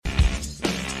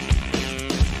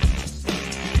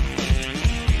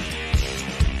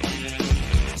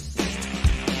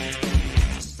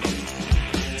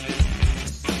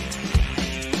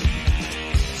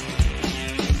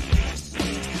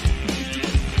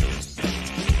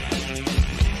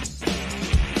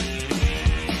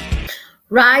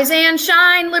Rise and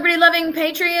shine, liberty-loving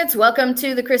patriots. Welcome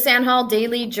to the KrisAnne Hall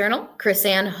Daily Journal.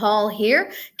 KrisAnne Hall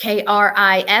here,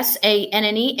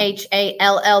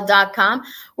 KrisAnnehall.com,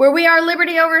 where we are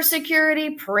liberty over security,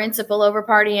 principle over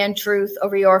party, and truth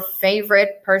over your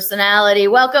favorite personality.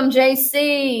 Welcome,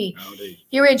 JC. Howdy.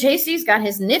 Here, JC's got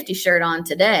his nifty shirt on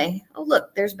today. Oh,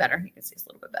 look, there's better. You can see it's a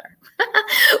little bit better.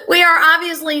 We are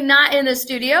obviously not in the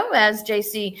studio as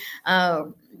JC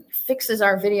fixes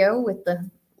our video with the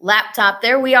laptop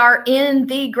there. We are in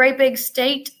the great big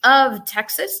state of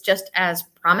Texas, just as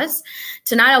promised.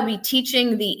 Tonight I'll be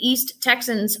teaching the East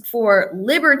Texans for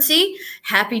Liberty.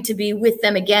 Happy to be with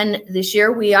them again this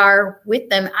year. We are with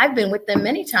them. I've been with them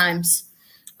many times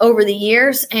over the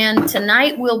years, and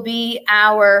tonight will be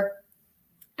our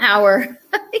you're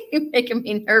making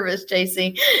me nervous,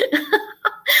 JC.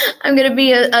 I'm going to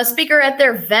be a speaker at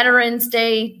their Veterans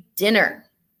Day dinner.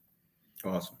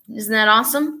 Awesome. Isn't that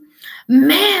awesome?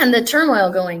 Man, the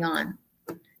turmoil going on.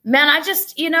 Man, I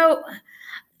just,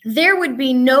 there would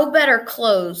be no better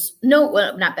clothes. No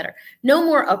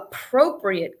more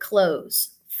appropriate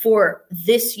clothes for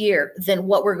this year than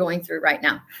what we're going through right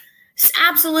now. It's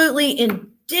absolutely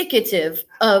indicative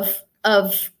of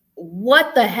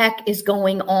what the heck is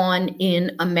going on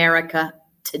in America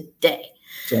today.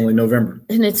 It's only November.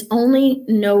 And it's only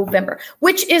November,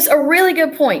 which is a really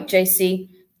good point, JC.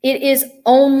 It is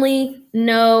only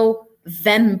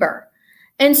November.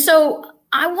 And so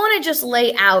I want to just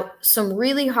lay out some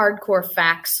really hardcore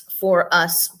facts for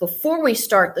us before we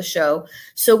start the show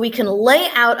so we can lay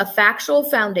out a factual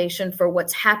foundation for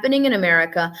what's happening in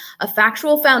America, a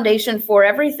factual foundation for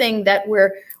everything that we're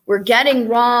getting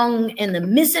wrong and the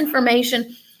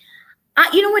misinformation.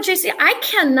 You know what, JC? I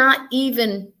cannot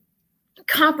even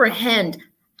comprehend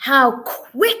how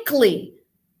quickly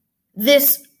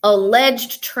this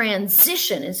alleged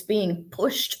transition is being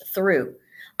pushed through.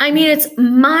 I mean, it's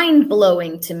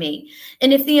mind-blowing to me.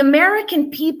 And if the American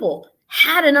people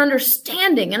had an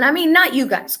understanding, and I mean, not you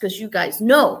guys, because you guys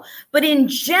know, but in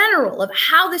general of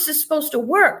how this is supposed to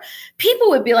work, people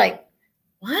would be like,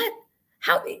 what?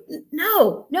 How?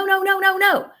 No.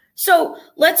 So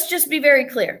let's just be very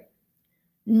clear.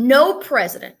 No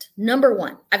president, number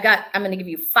one, I'm going to give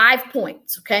you 5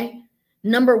 points, okay?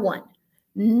 Number one,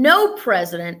 no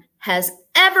president has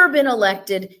ever been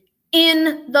elected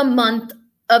in the month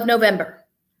of November,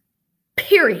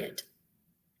 period.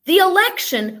 The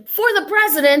election for the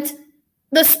president,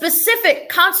 the specific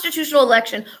constitutional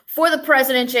election for the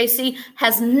president, JC,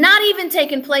 has not even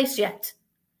taken place yet.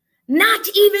 Not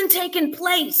even taken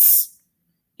place.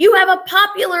 You have a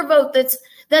popular vote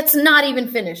that's not even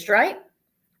finished, right?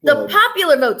 The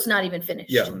popular vote's not even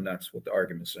finished. Yeah, and that's what the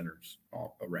argument centers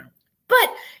all around.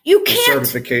 But you can't. The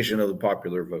certification of the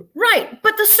popular vote. Right.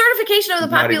 But the certification of the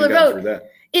popular vote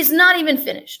is not even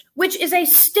finished, which is a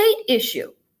state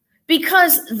issue,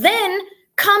 because then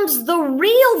comes the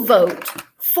real vote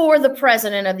for the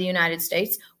president of the United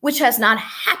States, which has not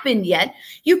happened yet.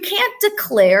 You can't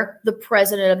declare the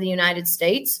president of the United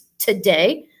States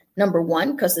today. Number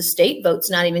one, because the state vote's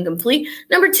not even complete.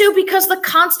 Number two, because the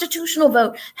constitutional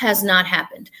vote has not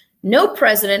happened. No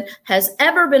president has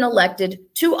ever been elected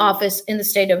to office in the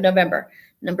state of November.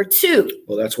 Number two.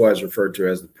 Well, that's why it's referred to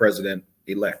as the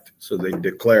president-elect. So they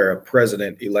declare a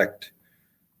president-elect,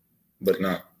 but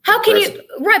not. How can you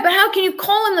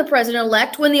call him the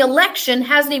president-elect when the election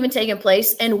hasn't even taken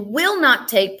place and will not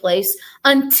take place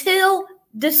until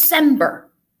December?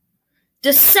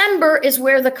 December is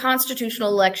where the constitutional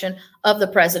election of the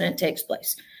president takes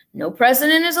place. No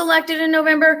president is elected in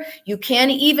November. You can't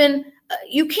even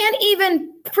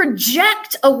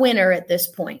project a winner at this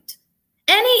point.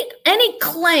 Any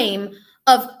claim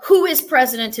of who is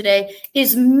president today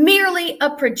is merely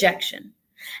a projection.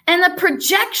 And the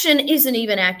projection isn't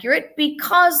even accurate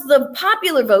because the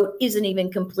popular vote isn't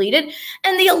even completed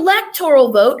and the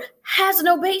electoral vote has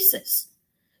no basis.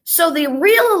 So the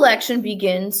real election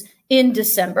begins in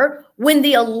December when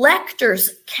the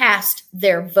electors cast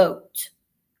their vote,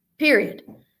 period.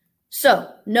 So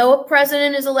no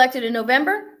president is elected in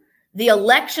November. The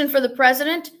election for the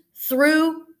president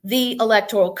through the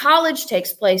Electoral College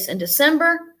takes place in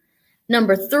December.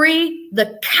 Number three,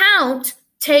 the count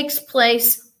takes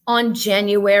place on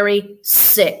January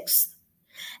 6th.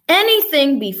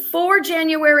 Anything before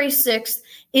January 6th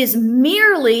is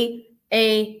merely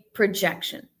a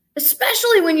projection,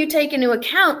 especially when you take into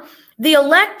account the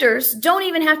electors don't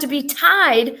even have to be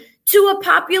tied to a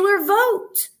popular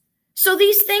vote. So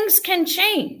these things can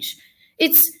change.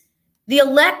 The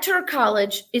Electoral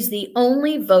College is the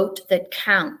only vote that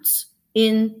counts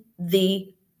in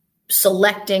the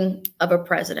selecting of a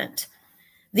president.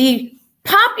 The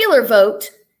popular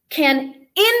vote can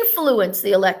influence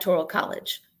the Electoral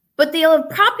College. But the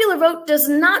popular vote does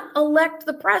not elect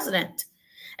the president.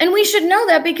 And we should know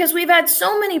that because we've had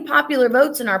so many popular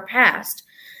votes in our past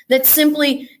that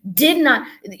simply did not.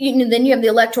 Then you have the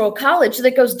Electoral College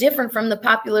that goes different from the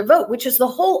popular vote, which is the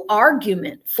whole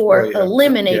argument for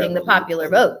eliminating the popular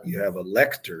vote. You have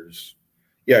electors.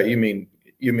 Yeah, you mean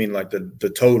like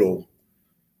the total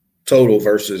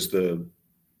versus the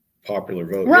popular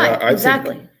vote. Right, yeah,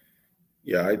 exactly.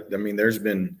 I mean,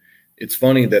 it's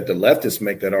funny that the leftists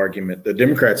make that argument. The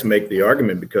Democrats make the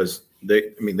argument because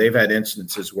they've had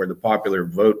instances where the popular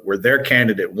vote, where their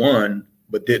candidate won,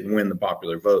 but didn't win the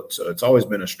popular vote. So it's always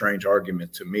been a strange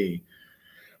argument to me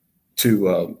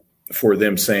for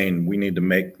them saying we need to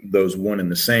make those one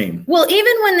and the same. Well,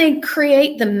 even when they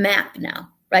create the map now,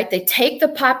 right, they take the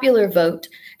popular vote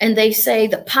and they say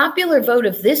the popular vote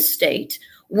of this state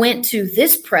went to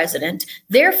this president.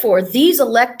 Therefore, these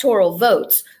electoral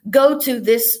votes go to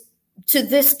this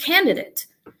candidate.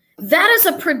 That is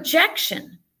a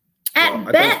projection.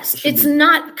 At best, it's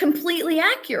not completely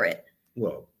accurate.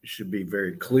 Well, it should be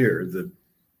very clear that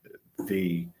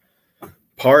the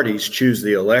parties choose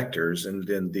the electors, and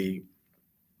then the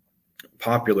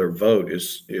popular vote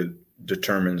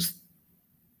determines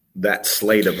that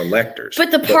slate of electors.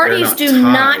 But the parties do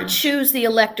not choose the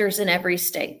electors in every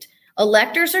state.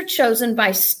 Electors are chosen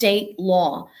by state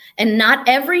law, and not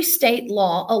every state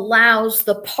law allows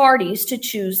the parties to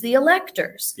choose the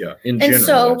electors. Yeah, in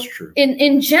general, that's true.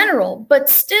 In general, but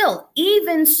still,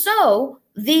 even so,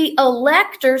 the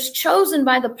electors chosen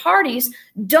by the parties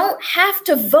don't have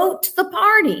to vote the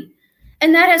party.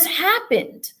 And that has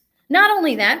happened. Not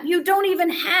only that, you don't even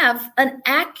have an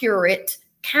accurate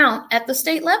count at the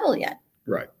state level yet.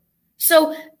 Right.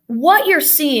 So what you're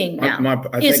seeing now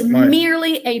is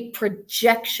merely a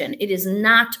projection. It is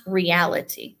not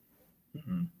reality.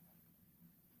 Mm-hmm.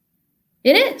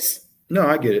 It is. No,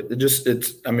 I get it.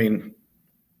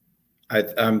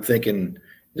 I'm thinking,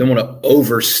 don't want to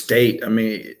overstate. I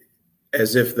mean,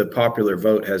 as if the popular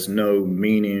vote has no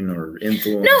meaning or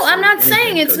influence. No, I'm not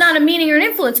saying it's not a meaning or an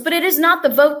influence, but it is not the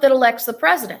vote that elects the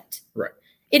president. Right.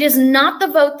 It is not the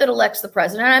vote that elects the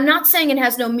president. I'm not saying it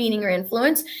has no meaning or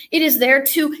influence. It is there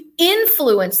to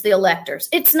influence the electors.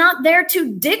 It's not there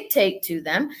to dictate to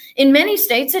them. In many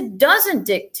states, it doesn't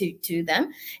dictate to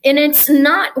them. And it's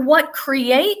not what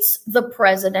creates the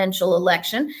presidential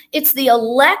election. It's the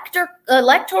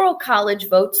electoral college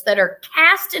votes that are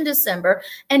cast in December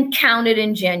and counted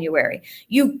in January.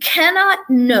 You cannot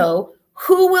know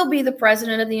who will be the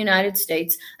president of the United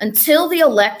States until the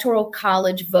electoral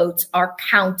college votes are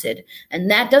counted. And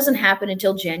that doesn't happen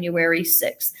until January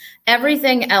 6th.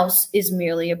 Everything else is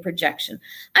merely a projection.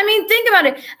 I mean, think about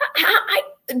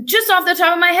it. Just off the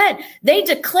top of my head, they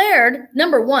declared,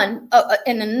 number one,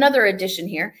 in another edition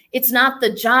here, it's not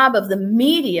the job of the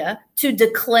media to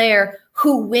declare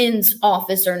who wins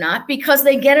office or not because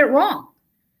they get it wrong.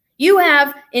 You have,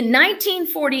 in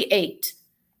 1948,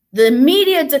 the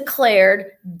media declared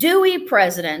Dewey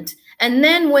president, and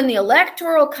then when the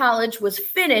Electoral College was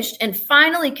finished and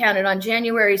finally counted on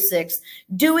January 6th,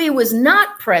 Dewey was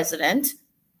not president.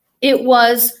 It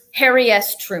was Harry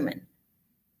S. Truman.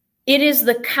 It is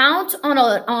the count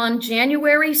on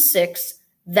January 6th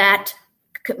that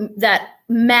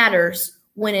matters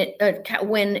when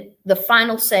the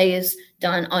final say is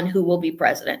done on who will be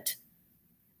president.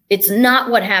 It's not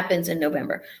what happens in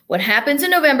November. What happens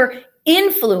in November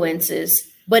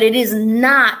influences, but it is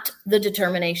not the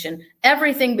determination.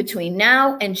 Everything between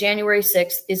now and January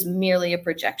 6th is merely a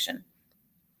projection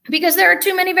because there are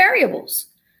too many variables.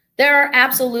 There are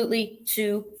absolutely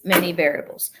too many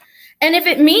variables. And if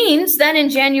it means that in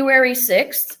January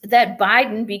 6th that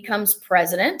Biden becomes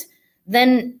president,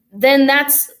 then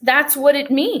that's what it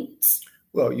means.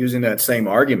 Well, using that same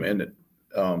argument,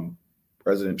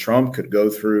 President Trump could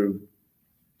go through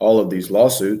all of these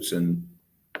lawsuits and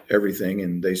everything,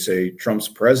 and they say Trump's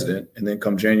president, and then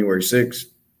come January 6th,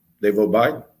 they vote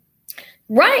Biden.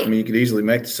 Right. I mean, you could easily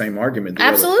make the same argument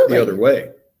the other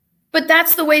way. But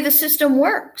that's the way the system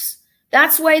works.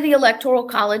 That's the way the Electoral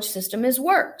College system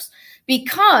works,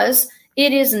 because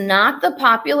it is not the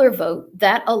popular vote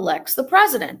that elects the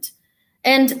president.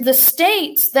 And the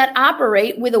states that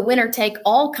operate with a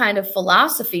winner-take-all kind of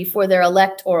philosophy for their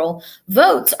electoral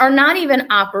votes are not even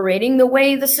operating the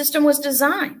way the system was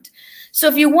designed. So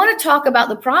if you want to talk about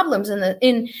the problems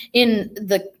in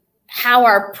how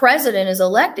our president is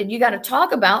elected, you got to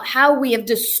talk about how we have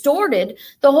distorted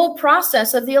the whole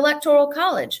process of the Electoral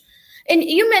College. And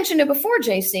you mentioned it before,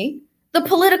 JC, the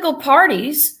political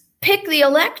parties pick the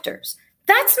electors.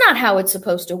 That's not how it's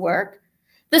supposed to work.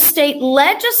 The state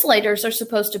legislators are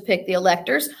supposed to pick the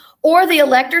electors, or the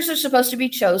electors are supposed to be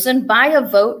chosen by a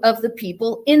vote of the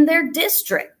people in their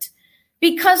district.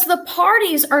 Because the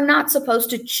parties are not supposed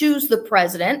to choose the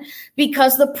president,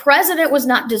 because the president was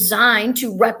not designed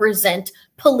to represent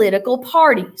political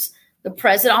parties.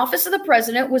 The office of the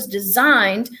president was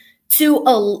designed to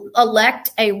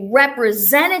elect a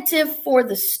representative for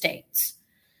the states.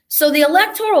 So the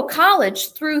Electoral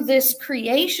College, through this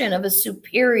creation of a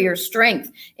superior strength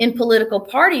in political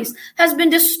parties, has been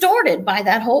distorted by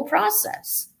that whole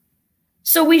process.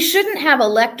 So we shouldn't have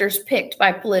electors picked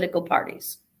by political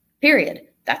parties, period.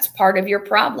 That's part of your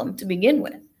problem to begin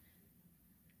with.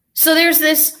 So there's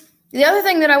the other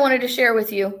thing that I wanted to share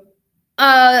with you.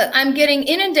 I'm getting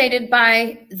inundated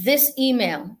by this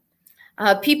email.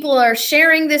 People are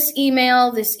sharing this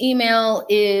email. This email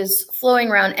is flowing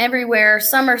around everywhere.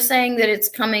 Some are saying that it's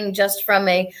coming just from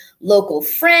a local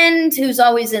friend who's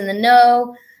always in the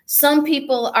know. Some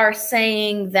people are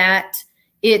saying that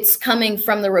it's coming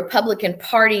from the Republican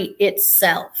Party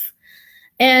itself.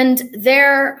 And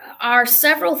there are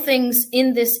several things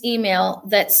in this email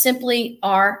that simply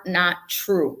are not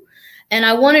true. And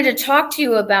I wanted to talk to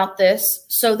you about this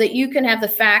so that you can have the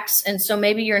facts, and so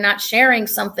maybe you're not sharing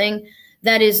something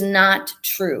that is not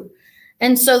true.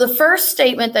 And so the first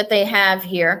statement that they have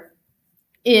here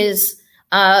is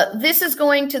this is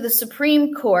going to the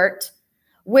Supreme Court,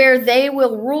 where they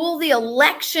will rule the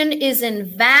election is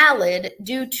invalid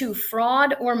due to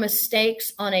fraud or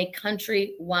mistakes on a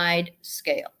countrywide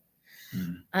scale.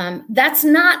 That's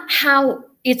not how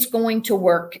it's going to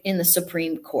work in the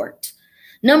Supreme Court.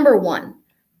 Number one,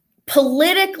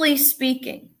 politically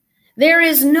speaking, there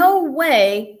is no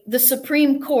way the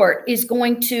Supreme Court is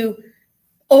going to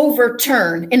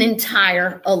overturn an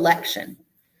entire election.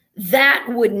 That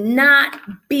would not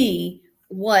be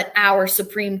what our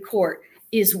Supreme Court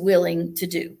is willing to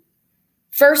do.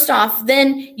 First off,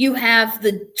 then you have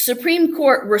the Supreme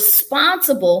Court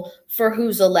responsible for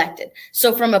who's elected.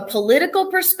 So from a political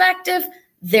perspective,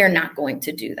 they're not going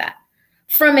to do that.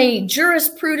 From a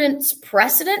jurisprudence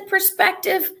precedent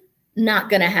perspective, not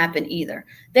going to happen either.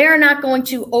 They are not going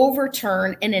to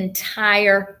overturn an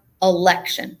entire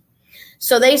election.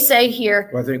 So they say here.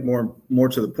 Well, I think more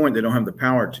to the point, they don't have the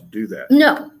power to do that.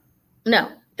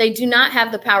 No, they do not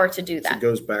have the power to do that.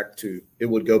 So it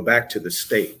would go back to the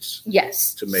states.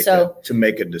 Yes. To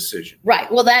make a decision.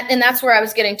 Right. Well, that's where I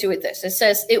was getting to with this. It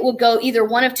says it will go either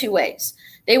one of two ways.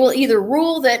 They will either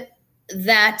rule that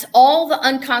all the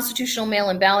unconstitutional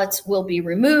mail-in ballots will be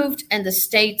removed and the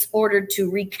states ordered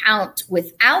to recount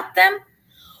without them,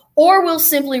 or will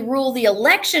simply rule the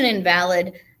election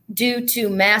invalid due to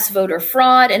mass voter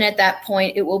fraud, and at that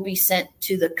point it will be sent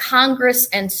to the Congress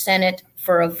and Senate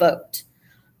for a vote.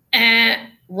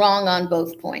 Wrong on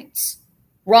both points.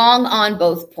 Wrong on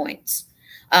both points.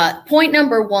 Point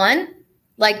number one,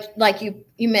 like you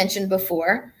mentioned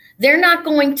before, they're not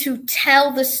going to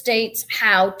tell the states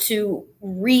how to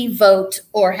re-vote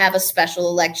or have a special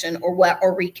election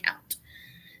or recount.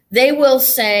 They will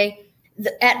say,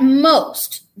 at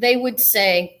most, they would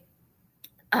say,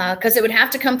 because it would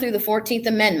have to come through the 14th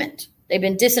Amendment. They've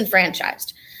been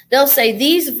disenfranchised. They'll say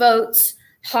these votes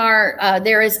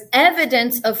there is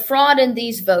evidence of fraud in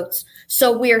these votes,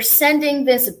 so we are sending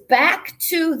this back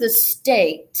to the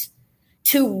state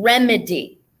to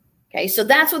remedy. Okay, so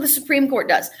that's what the Supreme Court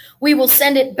does. We will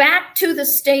send it back to the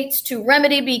states to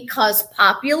remedy because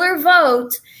popular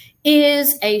vote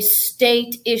is a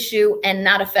state issue and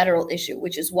not a federal issue,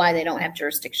 which is why they don't have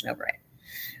jurisdiction over it.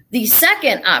 The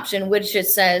second option, which it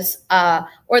says,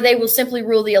 or they will simply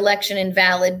rule the election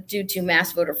invalid due to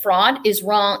mass voter fraud, is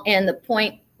wrong, and the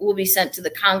point will be sent to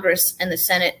the Congress and the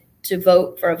Senate to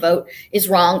vote for a vote, is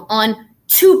wrong on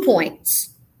 2 points.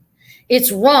 It's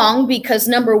wrong because,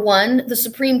 number one, the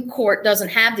Supreme Court doesn't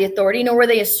have the authority, nor will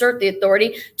they assert the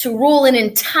authority to rule an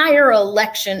entire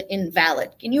election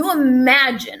invalid. Can you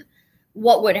imagine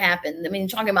what would happen? I mean,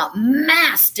 talking about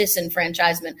mass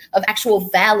disenfranchisement of actual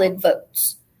valid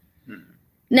votes.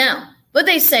 Now, what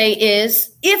they say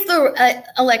is if the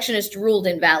election is ruled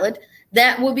invalid,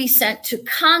 that will be sent to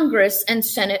Congress and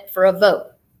Senate for a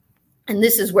vote. And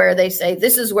this is where they say,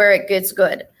 this is where it gets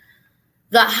good.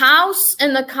 The House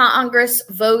and the Congress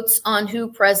votes on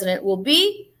who president will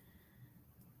be.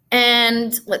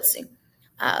 And let's see.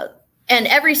 And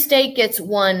every state gets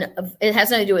one. It has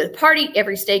nothing to do with a party.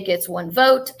 Every state gets one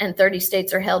vote, and 30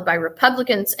 states are held by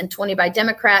Republicans and 20 by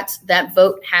Democrats. That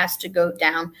vote has to go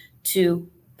down to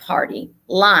party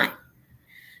line.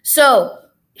 So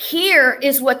here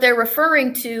is what they're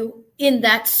referring to in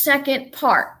that second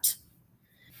part.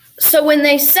 So when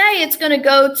they say it's going to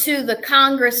go to the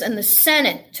Congress and the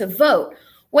Senate to vote,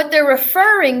 What they're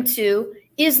referring to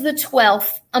is the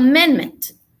 12th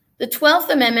Amendment. The 12th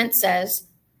Amendment says,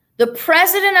 the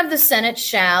President of the Senate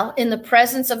shall, in the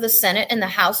presence of the Senate and the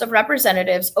House of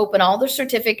Representatives, open all the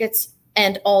certificates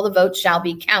and all the votes shall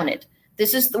be counted.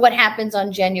 This is what happens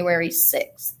on January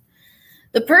 6th.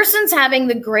 The persons having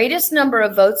the greatest number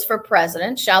of votes for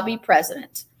president shall be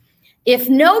president. If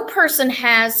no person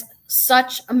has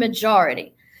such a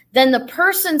majority, then the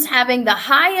persons having the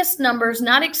highest numbers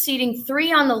not exceeding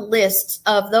 3 on the lists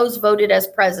of those voted as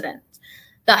president,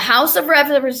 the House of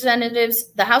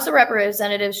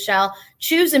Representatives shall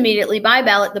choose immediately by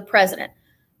ballot the president.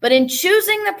 But in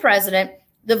choosing the president,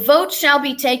 the vote shall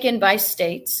be taken by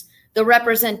states, the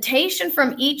representation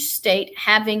from each state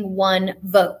having 1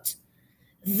 vote.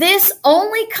 This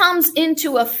only comes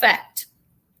into effect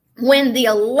when the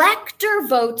elector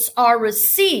votes are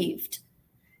received,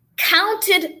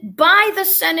 counted by the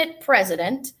Senate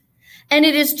president, and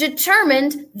it is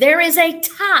determined there is a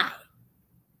tie.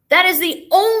 That is the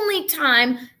only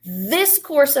time this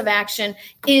course of action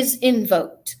is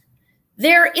invoked.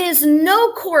 There is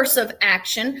no course of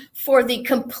action for the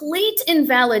complete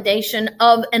invalidation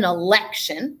of an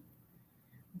election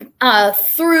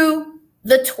through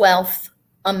the 12th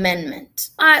Amendment.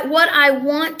 What I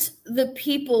want the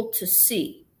people to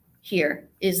see here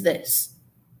is this,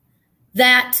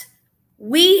 that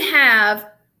we have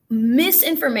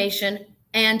misinformation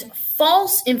and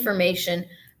false information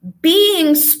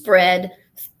being spread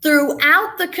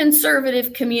throughout the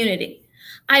conservative community.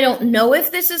 I don't know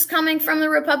if this is coming from the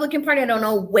Republican Party. I don't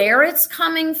know where it's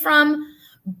coming from,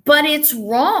 but it's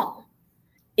wrong.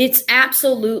 It's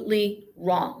absolutely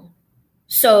wrong.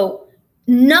 So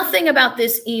nothing about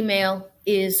this email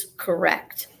is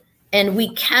correct. And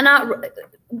we cannot,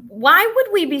 why would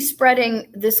we be spreading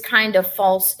this kind of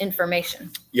false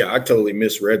information? Yeah, I totally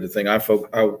misread the thing. I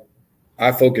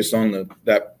focused on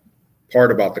that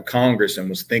part about the Congress and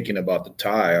was thinking about the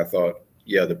tie. I thought,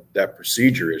 yeah, that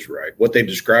procedure is right. What they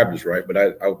described is right, but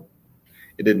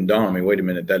it didn't dawn on me. Wait a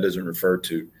minute, that doesn't refer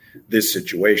to this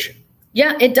situation.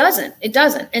 Yeah, it doesn't. It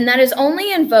doesn't. And that is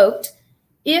only invoked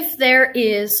if there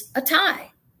is a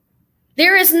tie.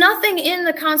 There is nothing in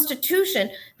the Constitution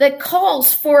that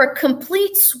calls for a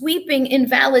complete sweeping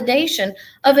invalidation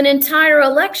of an entire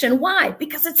election. Why?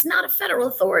 Because it's not a federal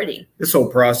authority. This whole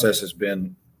process has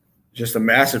been just a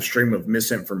massive stream of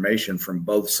misinformation from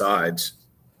both sides,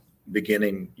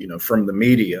 beginning, from the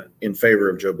media in favor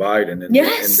of Joe Biden, and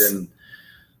then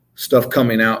stuff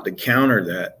coming out to counter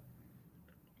that.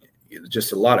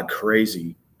 Just a lot of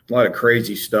crazy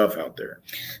stuff out there.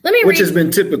 Which has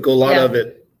been typical. A lot of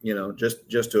it,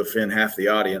 just to offend half the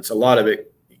audience. A lot of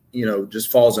it, just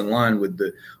falls in line with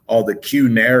all the Q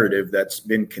narrative that's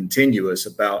been continuous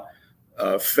about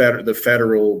the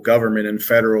federal government and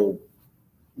federal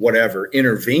whatever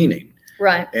intervening.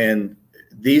 Right. And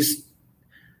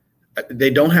they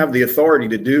don't have the authority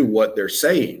to do what they're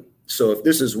saying. So if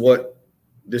this is what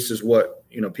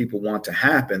people want to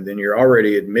happen, then you're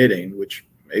already admitting, which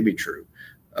may be true,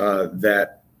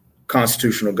 that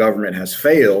constitutional government has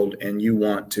failed, and you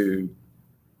want to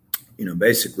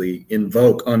basically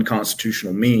invoke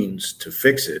unconstitutional means to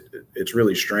fix it. It's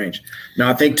really strange. Now,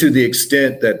 I think to the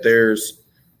extent that there's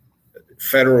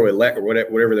federal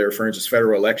whatever they're referring to as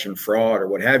federal election fraud or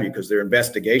what have you, because there are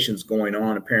investigations going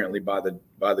on apparently by the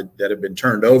that have been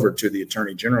turned over to the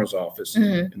Attorney General's office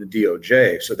and the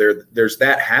DOJ. So there's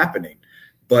that happening.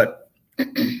 But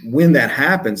when that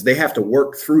happens, they have to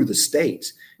work through the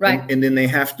states. Right. And then they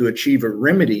have to achieve a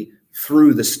remedy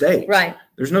through the states. Right.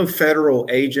 There's no federal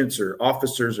agents or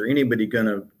officers or anybody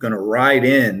gonna ride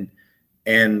in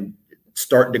and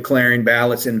start declaring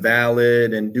ballots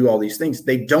invalid and do all these things.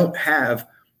 They don't have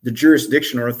the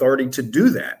jurisdiction or authority to do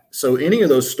that. So any of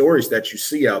those stories that you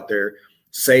see out there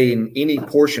saying any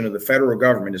portion of the federal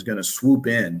government is going to swoop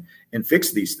in and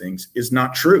fix these things is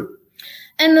not true.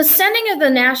 And the sending of the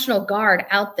National Guard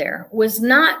out there was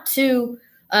not to,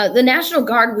 the National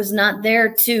Guard was not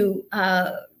there to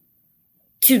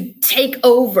take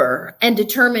over and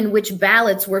determine which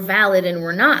ballots were valid and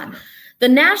were not. The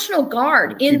National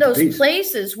Guard in those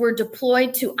places were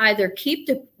deployed to either keep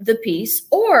the peace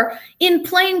or in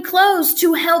plain clothes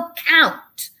to help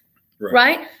count,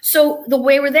 right? So the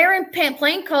way we're there in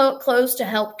plain clothes to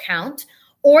help count,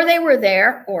 or they were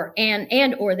there or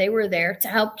they were there to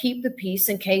help keep the peace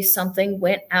in case something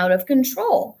went out of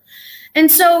control. And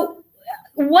so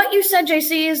what you said,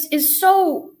 JC, is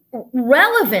so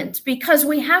relevant, because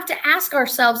we have to ask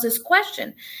ourselves this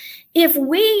question. If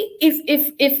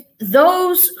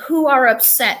those who are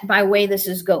upset by the way this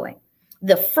is going,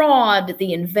 the fraud,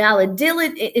 the invalid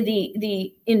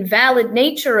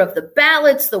nature of the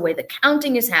ballots, the way the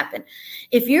counting has happened.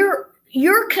 If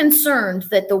you're concerned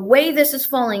that the way this is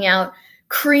falling out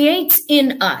creates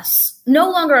in us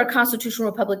no longer a constitutional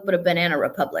republic, but a banana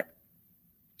republic,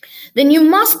 then you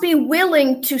must be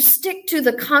willing to stick to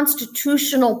the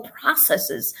constitutional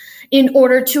processes in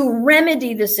order to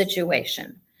remedy the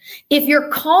situation. If you're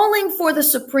calling for the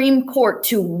Supreme Court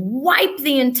to wipe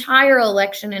the entire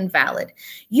election invalid,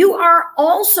 you are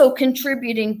also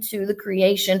contributing to the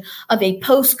creation of a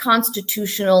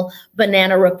post-constitutional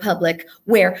banana republic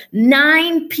where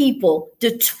 9 people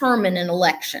determine an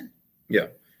election. Yeah.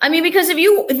 I mean, because if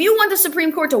you want the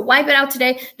Supreme Court to wipe it out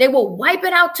today, they will wipe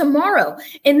it out tomorrow.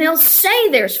 And they'll say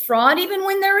there's fraud even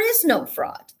when there is no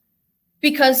fraud.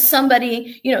 Because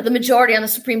somebody, the majority on the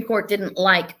Supreme Court didn't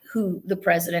like who the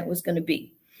president was going to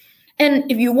be. And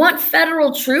if you want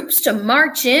federal troops to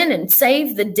march in and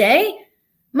save the day,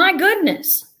 my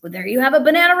goodness, well, there you have a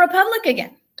banana republic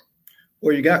again.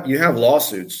 Well, you have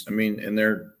lawsuits. I mean, and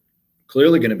they're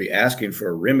clearly going to be asking for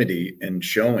a remedy and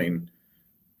showing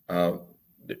going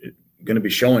to be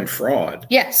showing fraud.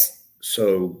 Yes.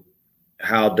 So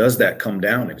how does that come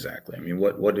down exactly? I mean,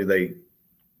 what is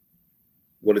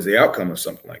the outcome of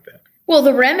something like that? Well,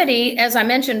 the remedy, as I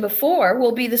mentioned before,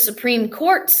 will be the Supreme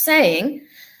Court saying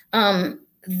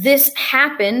this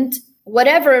happened,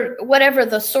 whatever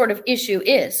the sort of issue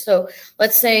is. So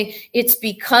let's say it's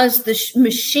because the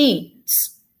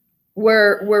machines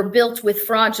were built with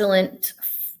fraudulent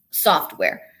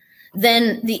software.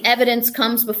 Then the evidence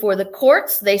comes before the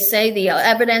courts. They say the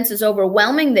evidence is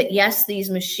overwhelming that, yes, these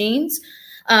machines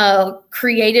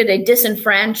created a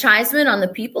disenfranchisement on the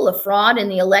people, a fraud in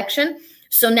the election.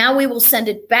 So now we will send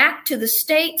it back to the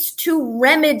states to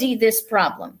remedy this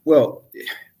problem. Well,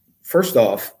 first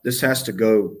off, this has to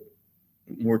go.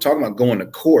 When we're talking about going to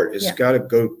court, it's got to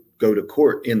go to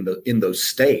court in those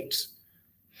states,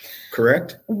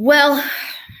 correct? Well,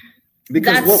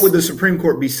 because what would the Supreme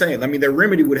Court be saying? I mean, their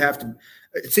remedy would have to.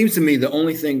 It seems to me the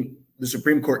only thing the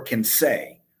Supreme Court can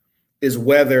say is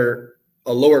whether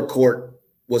a lower court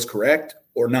was correct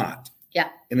or not. Yeah.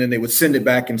 And then they would send it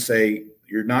back and say,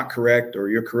 you're not correct or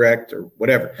you're correct or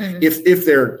whatever. Mm-hmm.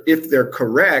 If they're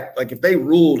correct, like if they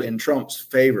ruled in Trump's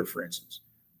favor, for instance,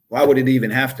 why would it even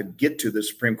have to get to the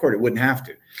Supreme Court? It wouldn't have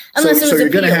to. So you're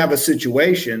going to have a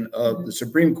situation of the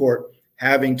Supreme Court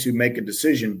having to make a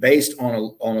decision based on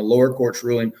a lower court's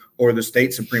ruling or the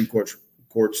state Supreme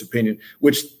Court's opinion,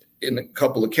 which in a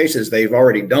couple of cases they've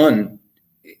already done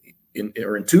in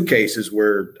 2 cases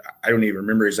where I don't even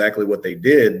remember exactly what they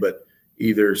did, but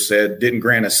either said didn't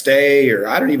grant a stay or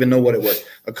I don't even know what it was.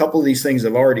 A couple of these things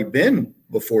have already been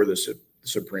before the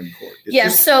Supreme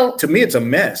Court. So to me, it's a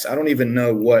mess. I don't even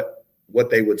know what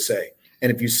they would say.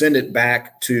 And if you send it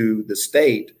back to the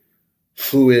state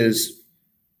who is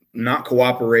not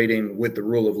cooperating with the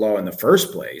rule of law in the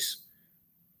first place,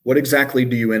 what exactly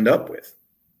do you end up with?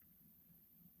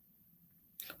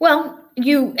 Well,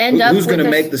 you end up who's going to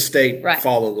make the state right.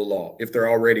 follow the law if they're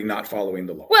already not following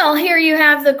the law? Well, here you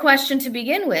have the question to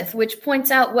begin with, which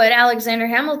points out what Alexander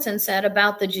Hamilton said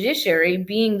about the judiciary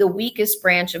being the weakest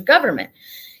branch of government.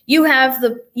 You have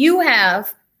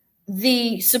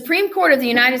the Supreme Court of the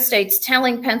United States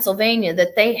telling Pennsylvania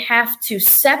that they have to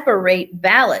separate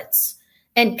ballots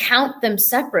and count them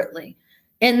separately.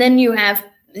 And then you have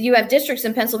districts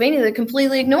in Pennsylvania that are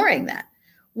completely ignoring that.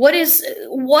 What is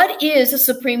a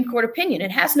Supreme Court opinion?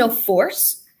 It has no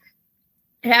force.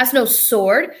 It has no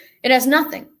sword. It has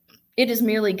nothing. It is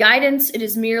merely guidance. It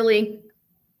is merely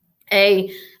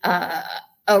a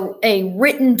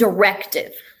written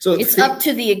directive. So it's up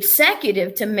to the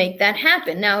executive to make that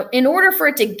happen. Now, in order for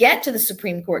it to get to the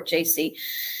Supreme Court, JC,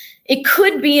 it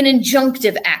could be an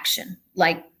injunctive action.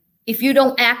 Like if you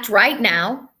don't act right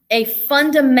now, a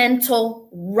fundamental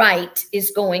right is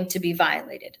going to be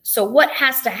violated. So what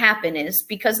has to happen is,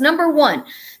 because number one,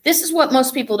 this is what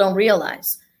most people don't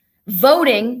realize.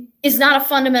 Voting is not a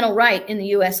fundamental right in the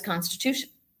U.S. Constitution.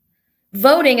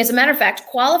 Voting, as a matter of fact,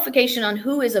 qualification on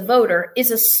who is a voter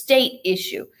is a state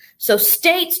issue. So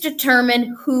states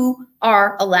determine who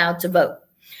are allowed to vote.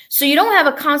 So you don't have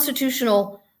a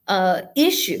constitutional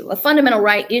issue, a fundamental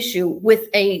right issue with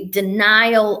a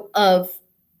denial of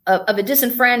a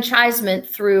disenfranchisement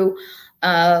through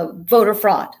voter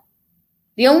fraud.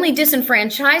 The only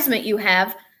disenfranchisement you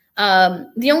have,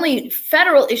 the only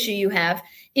federal issue you have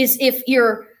is if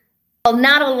you're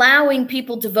not allowing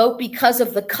people to vote because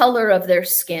of the color of their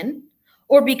skin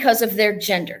or because of their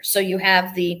gender. So you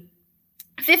have the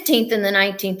 15th and the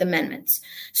 19th Amendments.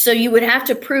 So you would have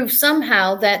to prove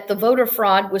somehow that the voter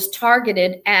fraud was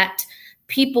targeted at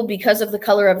people because of the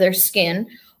color of their skin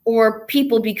or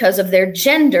people because of their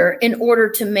gender in order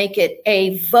to make it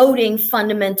a voting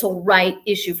fundamental right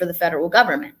issue for the federal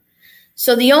government.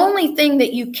 So the only thing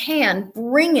that you can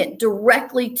bring it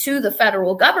directly to the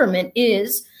federal government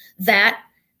is that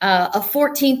a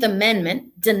 14th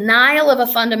Amendment denial of a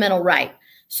fundamental right.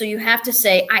 So you have to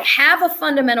say, I have a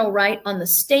fundamental right on the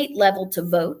state level to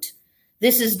vote.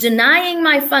 This is denying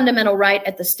my fundamental right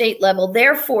at the state level.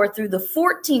 Therefore, through the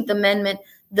 14th Amendment,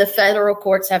 the federal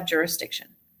courts have jurisdiction.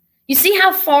 You see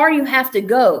how far you have to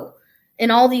go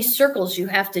in all these circles you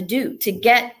have to do to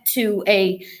get to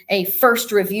a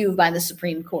first review by the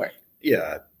Supreme Court.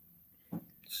 Yeah,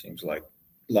 seems like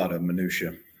a lot of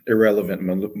minutia, irrelevant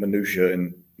minutia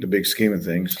in the big scheme of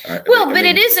things. But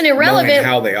it isn't irrelevant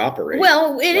how they operate.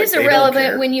 Well, it is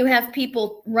irrelevant when you have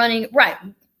people running right.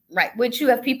 Which you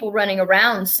have people running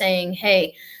around saying,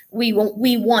 "Hey, we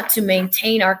want to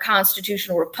maintain our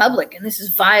constitutional republic, and this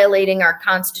is violating our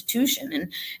constitution,"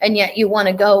 and yet you want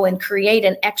to go and create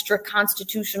an extra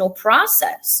constitutional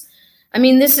process. I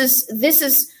mean, this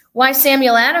is why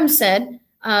Samuel Adams said,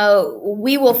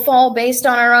 "We will fall based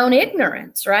on our own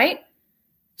ignorance," right?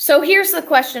 So here's the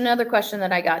question, another question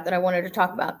that I got that I wanted to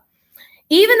talk about.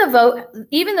 Even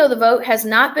though the vote has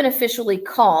not been officially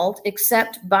called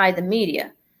except by the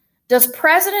media, does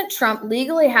President Trump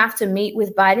legally have to meet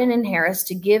with Biden and Harris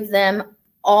to give them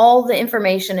all the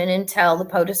information and intel the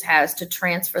POTUS has to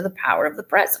transfer the power of the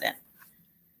president?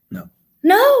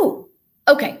 No.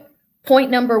 Okay.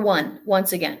 Point number one,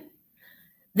 once again,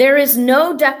 there is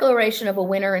no declaration of a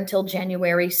winner until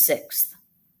January 6th.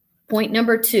 Point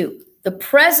number two, the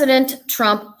President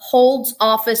Trump holds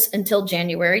office until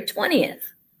January 20th.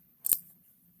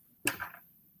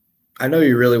 I know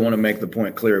you really want to make the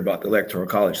point clear about the Electoral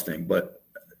College thing, but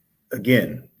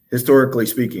again, historically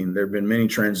speaking, there have been many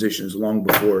transitions long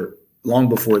before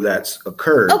that's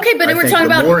occurred. Okay, but we're talking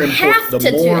about have to happen.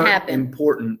 The more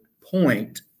important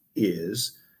point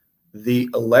is the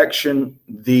election,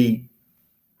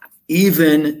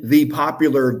 even the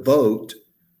popular vote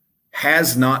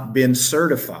has not been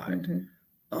certified.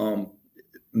 Mm-hmm.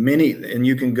 And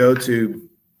you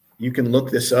can look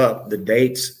this up, the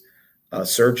dates.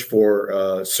 Search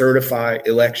for certify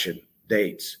election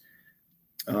dates.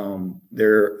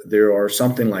 There are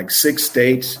something like 6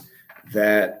 states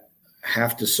that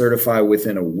have to certify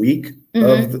within a week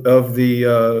of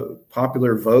the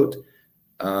popular vote.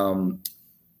 But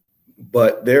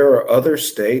there are other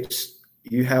states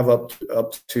you have up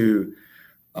to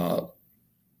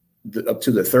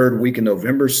the third week in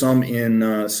November, some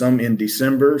in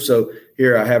December. So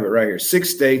here I have it right here. 6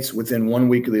 states within 1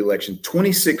 week of the election,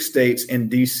 26 states in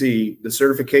DC. The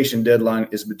certification deadline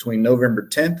is between November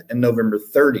 10th and November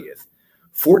 30th.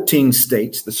 14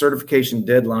 states, the certification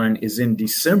deadline is in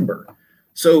December.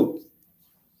 So,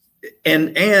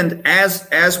 and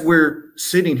as we're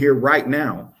sitting here right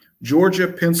now, Georgia,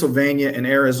 Pennsylvania, and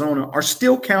Arizona are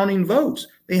still counting votes.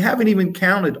 They haven't even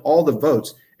counted all the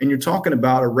votes. And you're talking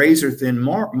about a razor-thin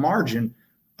margin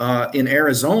in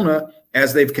Arizona.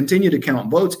 As they've continued to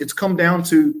count votes, it's come down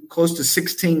to close to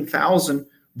 16,000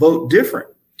 vote different.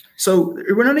 So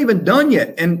we're not even done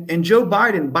yet. And Joe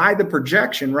Biden, by the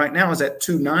projection right now, is at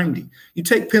 290. You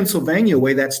take Pennsylvania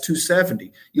away, that's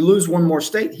 270. You lose one more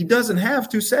state, he doesn't have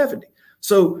 270.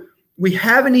 So we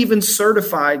haven't even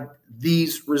certified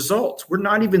these results. We're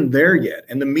not even there yet.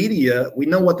 And the media, we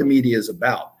know what the media is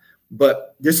about.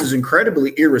 But this is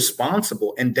incredibly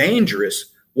irresponsible and dangerous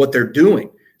what they're doing.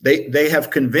 They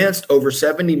have convinced over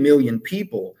 70 million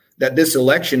people that this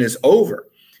election is over.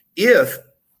 If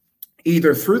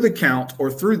either through the count or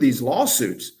through these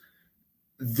lawsuits,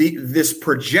 this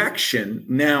projection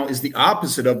now is the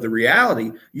opposite of the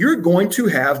reality, you're going to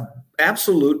have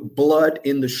absolute blood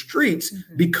in the streets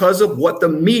because of what the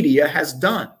media has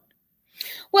done.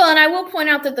 Well, and I will point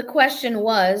out that the question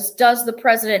was, does the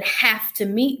president have to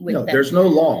meet with them? No, there's no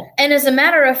law. And as a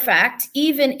matter of fact,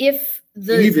 even if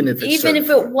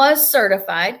it was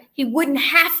certified, he wouldn't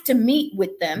have to meet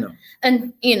with them,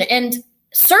 and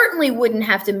certainly wouldn't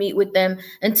have to meet with them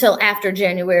until after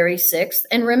January 6th.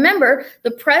 And remember,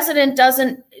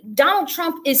 Donald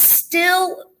Trump is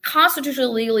still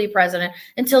constitutionally legally president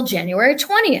until January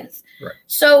 20th. Right.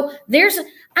 So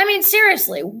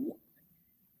seriously.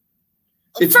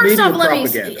 First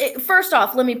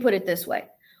off, let me put it this way.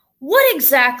 What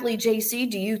exactly, JC,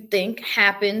 do you think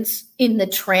happens in the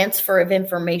transfer of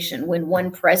information when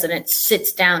one president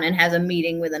sits down and has a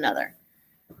meeting with another?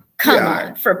 Come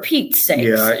on, for Pete's sake.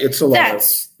 Yeah, it's a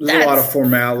lot of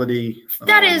formality.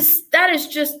 That is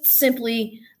just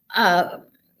simply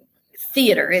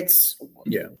theater.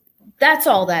 That's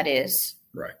all that is.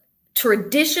 Right.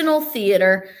 traditional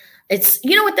theater. It's,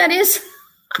 you know what that is?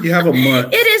 You have a month.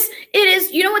 It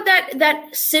is, you know what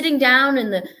that sitting down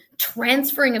and the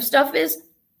transferring of stuff is?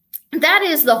 That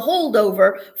is the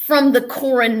holdover from the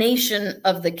coronation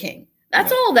of the king.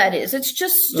 That's all that is. It's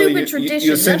just stupid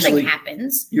tradition. Nothing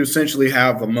happens. You essentially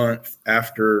have a month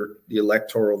after the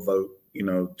electoral vote,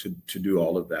 to do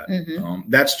all of that. Mm-hmm.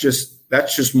 That's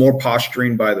just more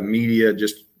posturing by the media,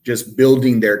 just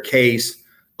building their case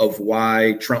of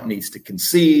why Trump needs to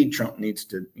concede. Trump needs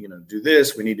to, do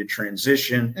this. We need to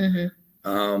transition.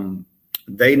 Mm-hmm.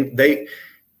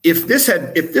 If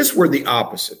this were the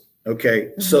opposite, okay.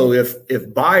 Mm-hmm. So if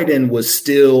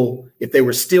Biden if they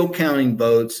were still counting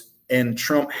votes and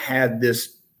Trump had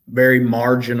this very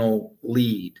marginal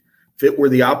lead, if it were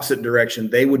the opposite direction,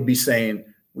 they would be saying,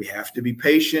 we have to be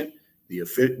patient.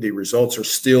 The results are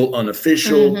still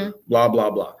unofficial, mm-hmm. blah,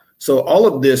 blah, blah. So all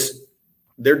of this,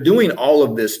 they're doing all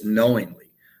of this knowingly.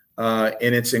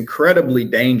 And it's incredibly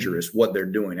dangerous what they're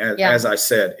doing. As I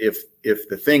said, if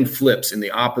the thing flips in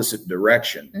the opposite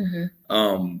direction,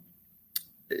 mm-hmm.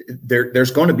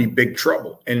 There's going to be big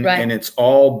trouble. And it's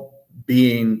all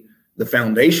the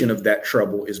foundation of that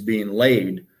trouble is being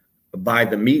laid by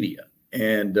the media.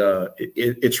 And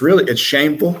it's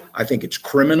shameful. I think it's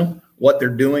criminal what they're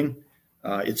doing.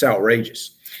 It's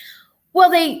outrageous.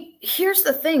 Well, here's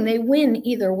the thing. They win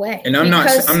either way. And I'm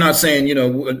not saying,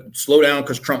 slow down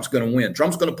because Trump's going to win.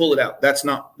 Trump's going to pull it out. That's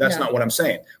not what I'm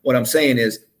saying. What I'm saying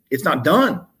is it's not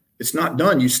done. It's not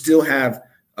done. You still have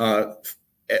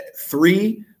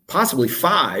 3, possibly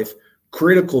 5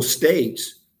 critical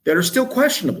states that are still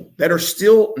questionable, that are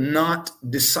still not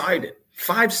decided.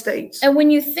 5 states. And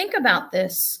when you think about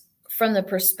this from the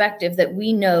perspective that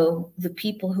we know the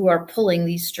people who are pulling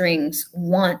these strings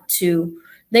want to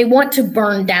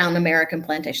burn down American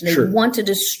plantation. They want to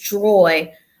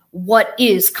destroy what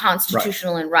is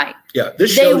constitutional and right. Yeah,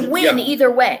 they win either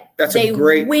way. They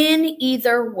win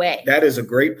either way. That is a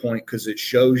great point because it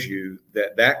shows you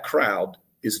that crowd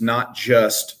is not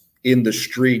just in the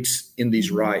streets in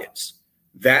these riots.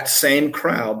 That same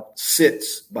crowd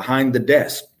sits behind the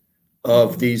desk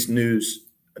of these news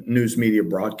media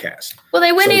broadcasts. Well,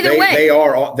 they win either way.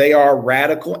 They are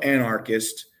radical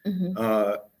anarchists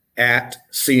mm-hmm. At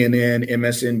CNN,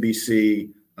 MSNBC,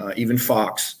 even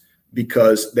Fox,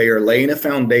 because they are laying a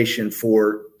foundation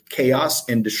for chaos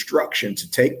and destruction to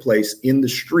take place in the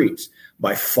streets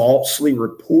by falsely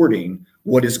reporting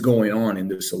what is going on in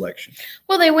this election.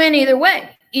 Well, they win either way.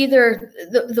 Either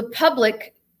the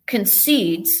public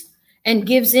concedes and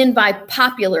gives in by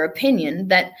popular opinion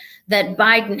that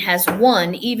Biden has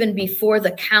won even before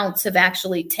the counts have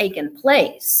actually taken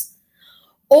place,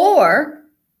 or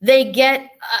they get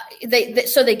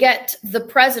they get the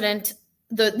president,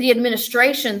 the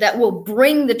administration that will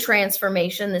bring the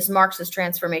transformation, this Marxist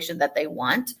transformation that they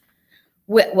want.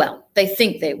 Well, they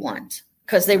think they want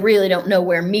because they really don't know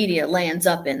where media lands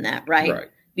up in that, right?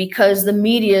 Because the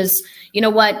media's, you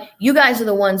know what, you guys are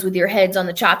the ones with your heads on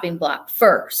the chopping block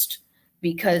first.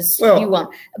 Because you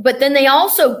won't. But then they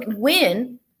also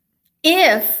win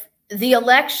if the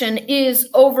election is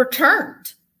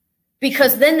overturned,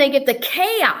 because then they get the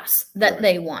chaos that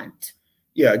they want.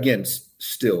 Yeah, again,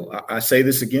 still, I say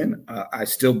this again. I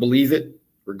still believe it,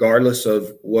 regardless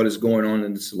of what is going on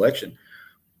in this election.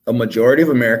 A majority of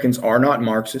Americans are not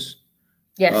Marxists.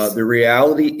 Yes. The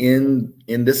reality in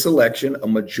this election, a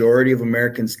majority of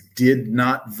Americans did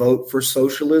not vote for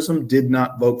socialism, did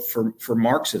not vote for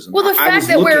Marxism. Well, the fact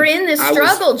that we're in this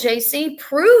struggle, JC,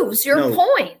 proves your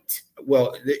point.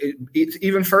 Well, it's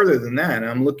even further than that.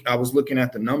 I was looking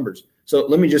at the numbers. So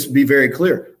let me just be very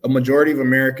clear. A majority of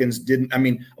Americans a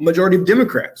majority of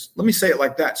Democrats, let me say it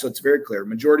like that so it's very clear. A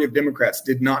majority of Democrats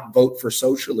did not vote for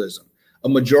socialism. A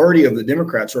majority of the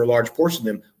Democrats, or a large portion of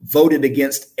them, voted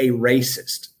against a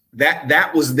racist.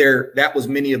 That was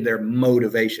many of their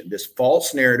motivation, this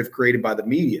false narrative created by the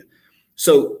media.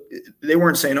 So they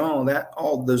weren't saying,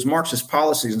 all those Marxist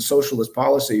policies and socialist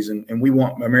policies, and we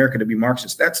want America to be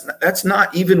Marxist. That's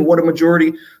not even what a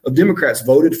majority of Democrats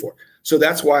voted for. So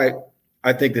that's why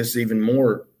I think this is even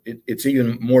more. It's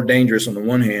even more dangerous on the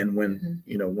one hand when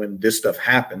when this stuff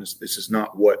happens. This is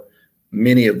not what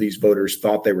many of these voters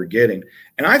thought they were getting.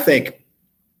 And I think,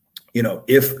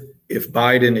 if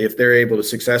Biden, if they're able to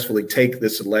successfully take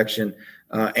this election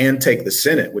and take the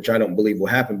Senate, which I don't believe will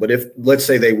happen, but if, let's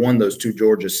say they won those 2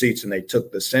 Georgia seats and they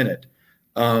took the Senate,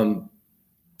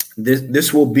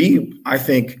 this will be, I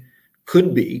think,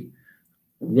 could be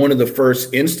one of the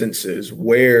first instances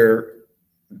where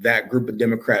that group of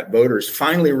Democrat voters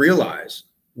finally realize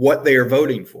what they are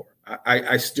voting for.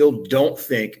 I still don't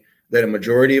think that a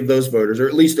majority of those voters, or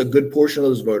at least a good portion of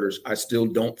those voters, I still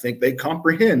don't think they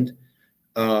comprehend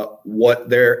what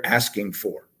they're asking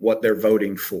for, what they're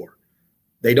voting for.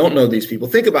 They don't know these people.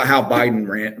 Think about how Biden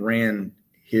ran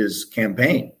his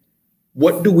campaign.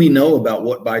 What do we know about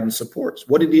what Biden supports?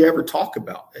 What did he ever talk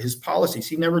about? His policies.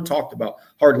 He never talked about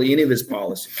hardly any of his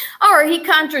policies. Or he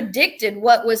contradicted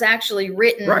what was actually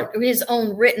written, right. His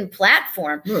own written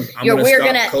platform. We're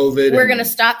going to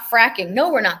stop fracking. No,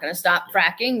 we're not going to stop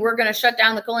fracking. We're going to shut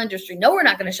down the coal industry. No, we're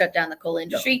not going to shut down the coal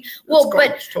industry. No,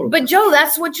 but Joe,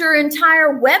 that's what your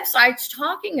entire website's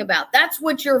talking about. That's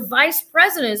what your vice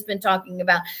president has been talking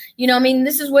about.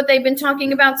 This is what they've been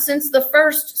talking about since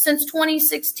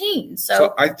 2016.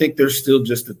 So I think there's still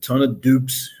just a ton of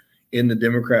dupes in the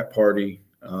Democrat Party.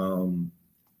 And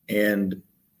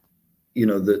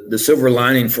the silver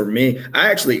lining for me,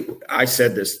 I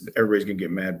said this, everybody's gonna get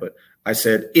mad, but I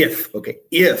said, if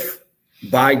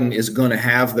Biden is going to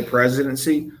have the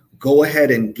presidency, go ahead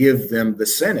and give them the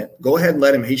Senate. Go ahead and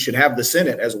let him, he should have the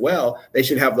Senate as well. They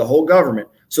should have the whole government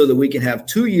so that we can have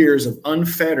 2 years of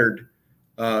unfettered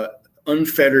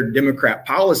Democrat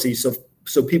policy.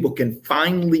 So people can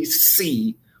finally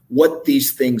see what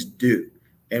these things do,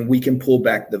 and we can pull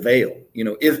back the veil.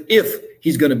 If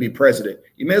he's going to be president,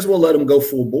 you may as well let him go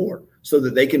full bore so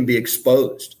that they can be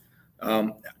exposed.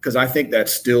 Because I think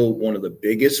that's still one of the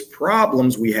biggest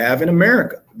problems we have in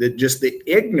America, that just the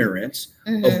ignorance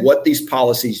of what these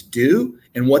policies do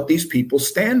and what these people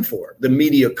stand for. The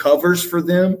media covers for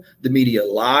them, the media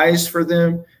lies for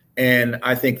them. And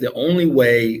I think the only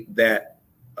way that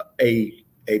a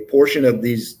portion of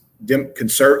these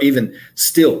even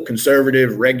still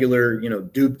conservative, regular,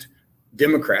 duped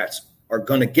Democrats are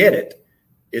going to get it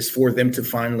is for them to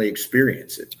finally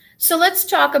experience it. So let's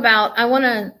talk about, I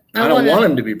don't want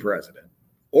him to be president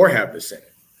or have the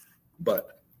Senate,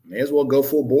 but may as well go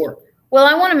full bore. Well,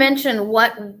 I want to mention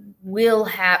what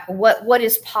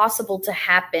is possible to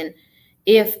happen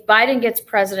if Biden gets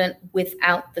president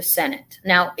without the Senate.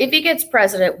 Now, if he gets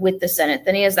president with the Senate,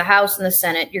 then he has the House and the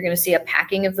Senate. You're going to see a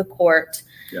packing of the court.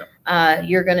 Yeah.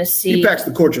 You're going to see. He packs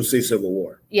the court, you'll see civil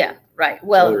war. Yeah, right.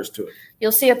 Well, there's to it.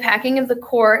 You'll see a packing of the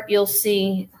court. You'll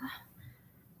see.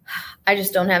 I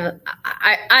just don't have.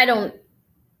 I don't.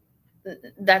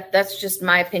 That's just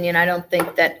my opinion. I don't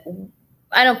think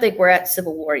we're at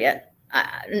civil war yet.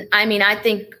 I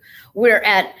think we're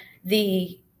at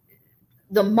the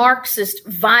Marxist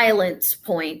violence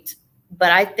point,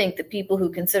 but I think the people who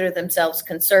consider themselves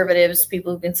conservatives,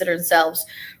 people who consider themselves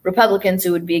Republicans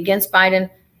who would be against Biden,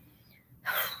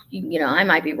 I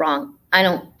might be wrong. I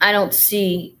don't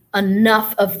see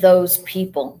enough of those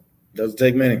people. Doesn't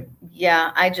take many.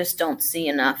 Yeah, I just don't see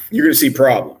enough. You're going to see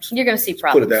problems. You're going to see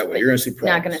problems. Put it that way. You're going to see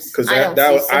problems. Because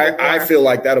I feel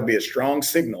like that'll be a strong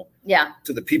signal. Yeah.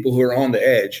 To the people who are on the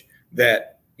edge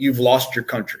that you've lost your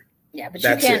country. Yeah, but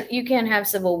you can't have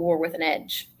civil war with an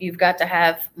edge. You've got to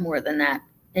have more than that,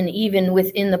 and even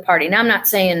within the party. Now, I'm not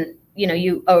saying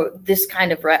this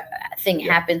kind of thing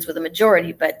happens with a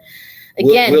majority, but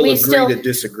again, we'll agree to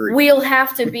disagree. We'll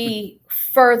have to be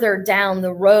further down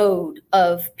the road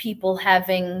of people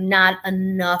having not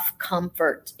enough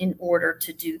comfort in order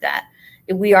to do that.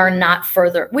 We are not far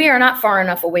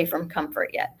enough away from comfort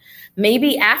yet.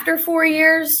 Maybe after 4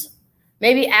 years.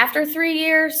 Maybe after 3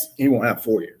 years. He won't have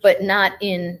 4 years. But not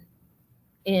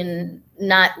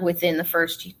not within the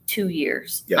first 2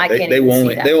 years. Yeah, they will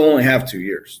only have 2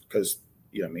 years because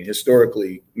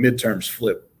historically midterms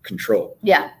flip control.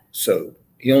 Yeah. So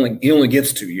he only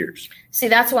gets 2 years. See,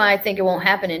 that's why I think it won't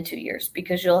happen in 2 years,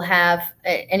 because you'll have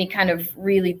any kind of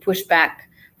really pushback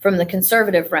from the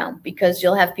conservative realm, because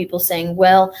you'll have people saying,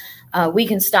 well, we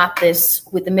can stop this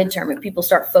with the midterm. If people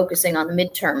start focusing on the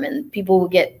midterm, and people will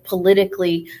get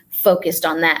politically focused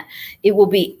on that. It will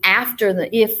be after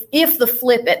if the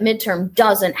flip at midterm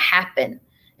doesn't happen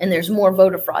and there's more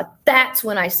voter fraud, that's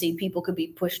when I see people could be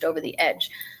pushed over the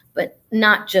edge. But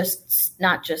not just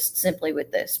simply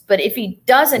with this. But if he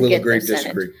doesn't get the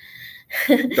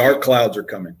Senate, dark clouds are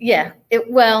coming. Yeah.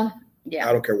 Yeah.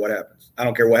 I don't care what happens. I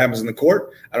don't care what happens in the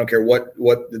court. I don't care what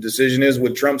the decision is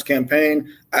with Trump's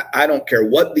campaign. I don't care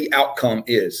what the outcome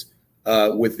is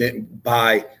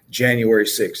by January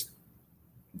 6th.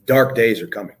 Dark days are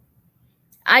coming.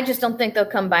 I just don't think they'll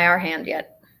come by our hand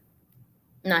yet.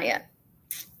 Not yet.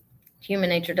 Human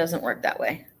nature doesn't work that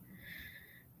way.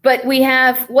 But we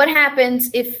have what happens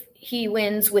if he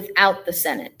wins without the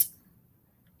Senate.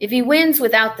 If he wins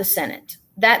without the Senate,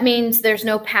 that means there's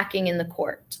no packing in the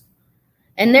court.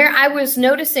 And I was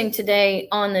noticing today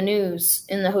on the news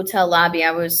in the hotel lobby,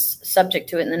 I was subject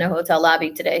to it in the hotel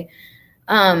lobby today.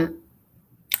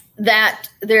 that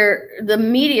the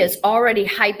media is already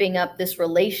hyping up this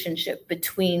relationship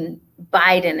between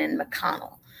Biden and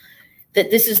McConnell,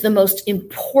 that this is the most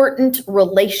important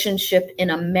relationship in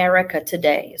America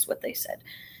today, is what they said.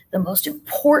 The most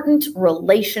important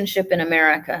relationship in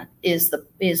America is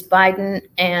Biden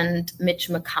and Mitch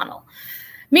McConnell,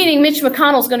 meaning Mitch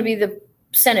McConnell is going to be the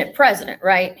Senate president,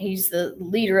 right? He's the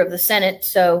leader of the Senate,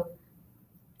 so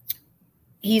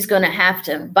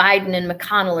Biden and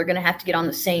McConnell are going to have to get on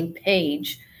the same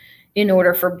page in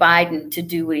order for Biden to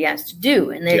do what he has to do.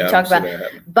 And they talk about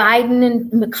Biden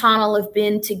and McConnell have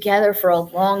been together for a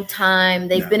long time.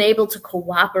 They've been able to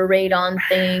cooperate on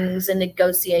things and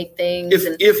negotiate things.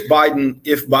 If Biden,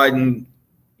 if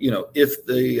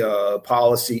the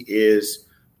policy is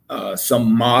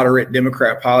some moderate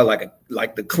Democrat policy,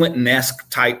 like the Clinton-esque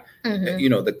type,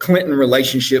 the Clinton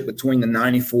relationship between the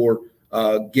 94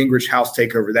 Gingrich House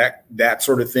takeover, that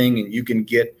sort of thing, and you can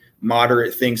get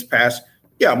moderate things passed.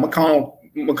 Yeah,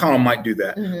 McConnell might do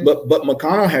that, but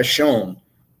McConnell has shown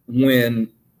when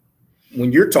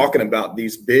you're talking about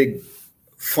these big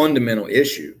fundamental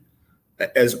issues,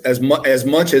 as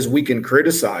much as we can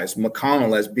criticize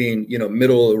McConnell as being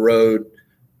middle of the road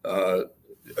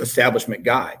establishment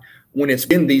guy, when it's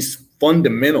been these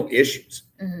fundamental issues,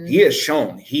 he has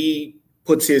shown he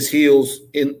puts his heels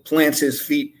in, plants his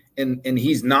feet, and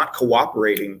he's not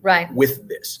cooperating with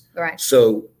this. Right.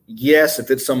 So yes, if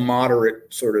it's some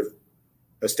moderate sort of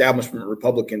establishment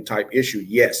Republican type issue,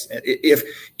 yes. If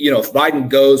Biden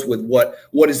goes with what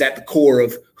is at the core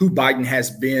of who Biden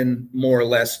has been more or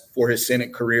less for his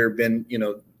Senate career, been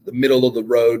the middle of the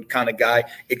road kind of guy,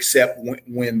 except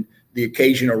when the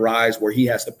occasion arises where he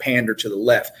has to pander to the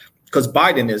left, because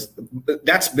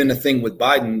that's been a thing with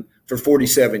Biden for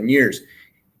 47 years.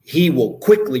 He will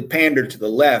quickly pander to the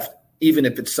left, even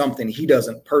if it's something he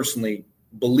doesn't personally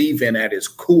believe in at his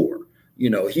core.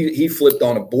 He flipped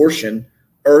on abortion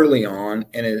early on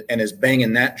and is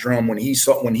banging that drum when he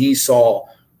saw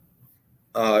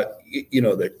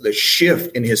the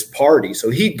shift in his party.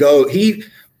 So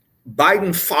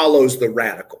Biden follows the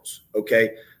radicals,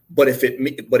 okay? But if it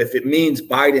means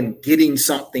Biden getting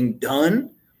something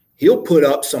done, he'll put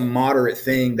up some moderate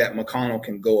thing that McConnell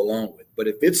can go along with. But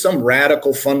if it's some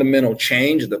radical fundamental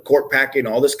change, the court packet and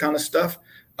all this kind of stuff,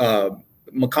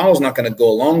 McConnell's not going to go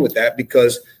along with that,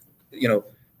 because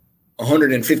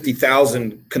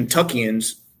 150,000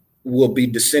 Kentuckians will be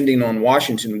descending on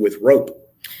Washington with rope.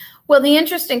 Well, the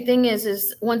interesting thing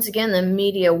is once again, the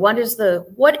media. What is the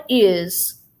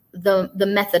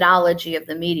methodology of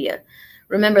the media?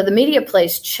 Remember, the media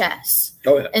plays chess.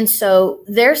 Oh, yeah. And so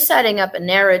they're setting up a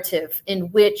narrative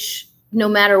in which no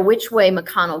matter which way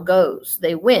McConnell goes,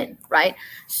 they win, right?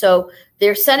 So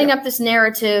they're setting up this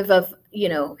narrative of,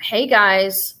 hey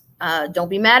guys, don't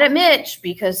be mad at Mitch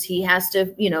because he has to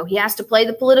play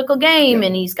the political game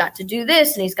and he's got to do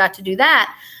this and he's got to do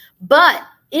that. But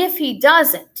if he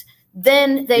doesn't,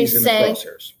 then they say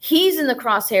he's in the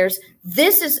crosshairs.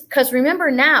 This is because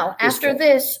remember now, after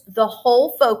this, the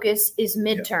whole focus is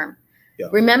midterm. Yeah.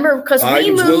 Remember, because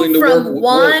we moved from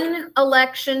one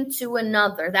election to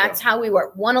another. That's how we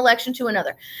work. One election to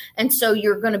another. And so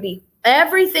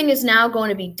everything is now going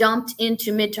to be dumped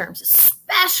into midterms,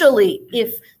 especially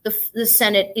if the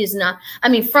Senate is not,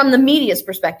 from the media's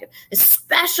perspective,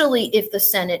 especially if the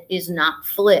Senate is not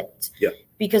flipped. Yeah.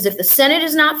 Because if the Senate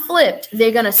is not flipped,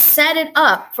 they're going to set it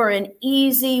up for an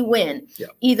easy win. Yeah.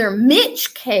 Either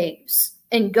Mitch caves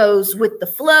and goes with the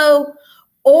flow,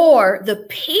 or the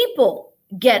people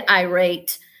get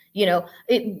irate.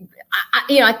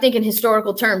 I think in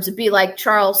historical terms, it'd be like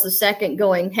Charles II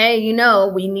going, hey,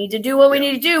 we need to do what we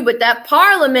need to do. But that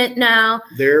parliament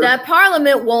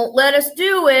won't let us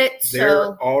do it.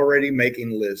 They're already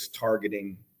making lists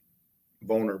targeting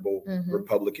vulnerable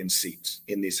Republican seats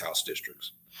in these House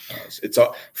districts. It's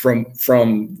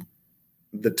from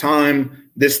the time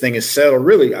this thing is settled,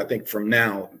 really, I think from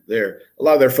now, a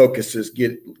lot of their focus is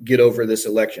get over this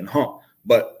election hump.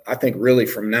 But I think really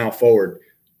from now forward,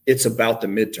 it's about the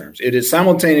midterms. It is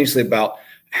simultaneously about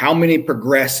how many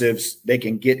progressives they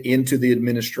can get into the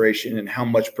administration and how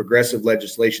much progressive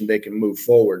legislation they can move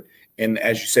forward. And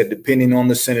as you said, depending on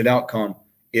the Senate outcome,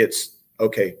 it's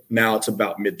okay. Now it's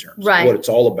about midterms, right? What it's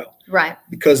all about, right?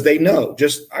 Because they know.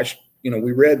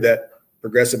 We read that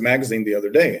Progressive Magazine the other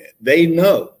day. They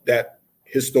know that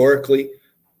historically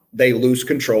they lose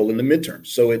control in the midterms,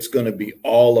 so it's going to be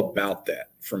all about that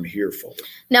from here forward.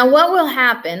 Now, what will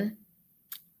happen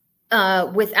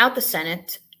without the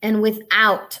Senate and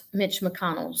without Mitch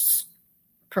McConnell's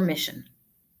permission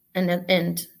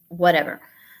and whatever?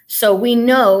 So we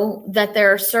know that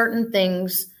there are certain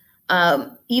things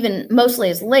even mostly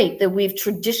as late, that we've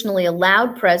traditionally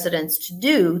allowed presidents to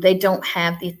do, they don't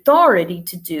have the authority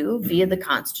to do via the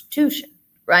Constitution,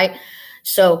 right?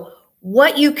 So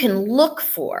what you can look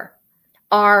for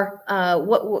are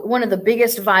one of the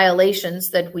biggest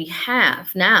violations that we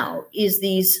have now is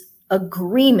these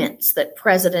agreements that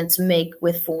presidents make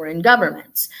with foreign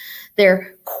governments.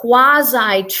 They're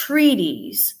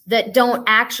quasi-treaties that don't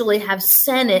actually have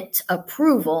Senate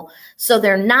approval, so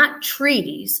they're not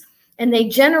treaties. And they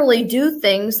generally do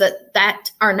things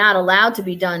that are not allowed to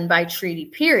be done by treaty,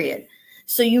 period.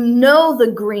 So you know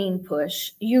the green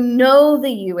push, you know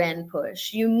the UN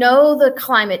push, you know the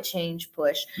climate change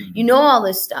push, you know all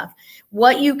this stuff.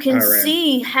 What you can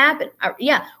see happen,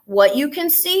 what you can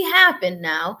see happen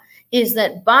now is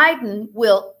that Biden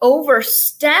will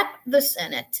overstep the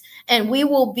Senate, and we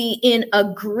will be in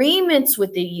agreements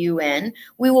with the UN.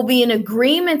 We will be in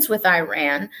agreements with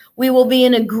Iran. We will be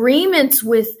in agreements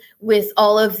with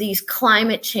all of these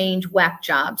climate change whack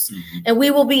jobs. And we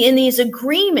will be in these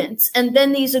agreements, and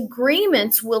then these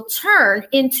agreements will turn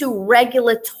into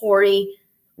regulatory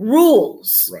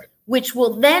rules, which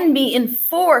will then be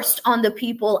enforced on the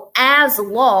people as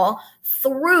law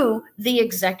through the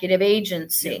executive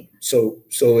agency. So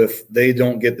if they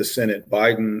don't get the Senate,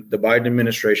 the Biden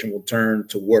administration will turn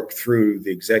to work through the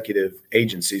executive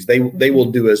agencies. They will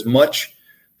do as much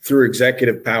through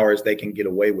executive power as they can get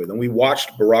away with. And we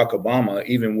watched Barack Obama,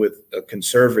 even with a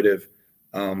conservative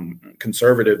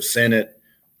Senate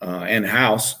and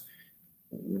House,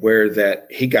 where that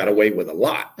he got away with a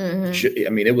lot. I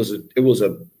mean, it was a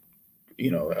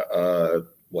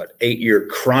 8-year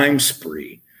crime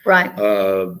spree. Right.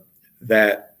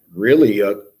 That really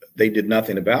they did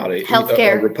nothing about it.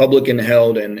 Healthcare. A Republican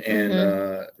held and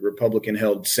Republican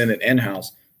held Senate and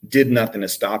House did nothing to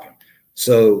stop him.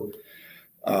 So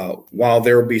while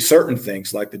there will be certain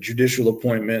things like the judicial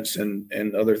appointments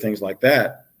and other things like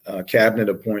that, cabinet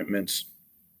appointments,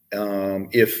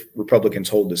 if Republicans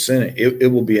hold the Senate, it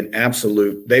will be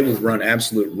they will run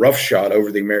absolute roughshod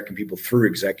over the American people through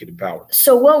executive power.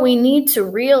 So what we need to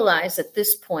realize at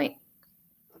this point,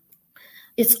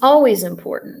 it's always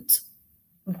important,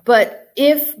 but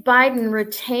if Biden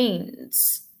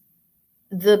retains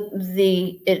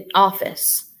the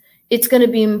office, it's going to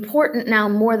be important now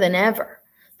more than ever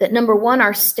that, number one,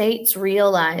 our states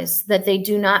realize that they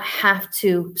do not have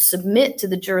to submit to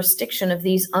the jurisdiction of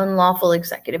these unlawful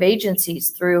executive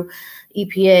agencies through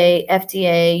EPA,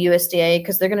 FDA, USDA,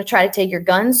 because they're going to try to take your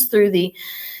guns through the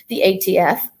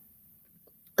ATF.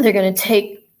 They're going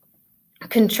to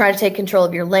try to take control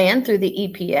of your land through the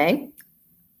EPA,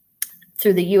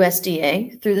 through the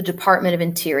USDA, through the Department of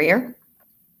Interior.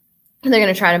 And they're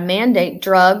going to try to mandate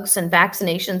drugs and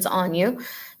vaccinations on you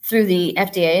through the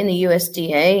FDA and the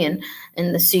USDA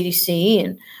and the CDC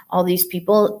and all these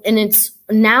people. And it's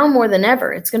now more than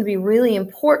ever, it's going to be really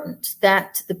important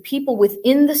that the people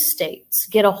within the states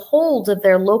get a hold of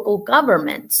their local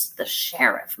governments, the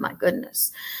sheriff, my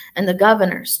goodness, and the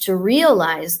governors, to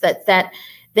realize that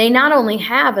they not only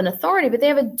have an authority, but they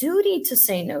have a duty to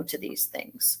say no to these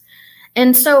things.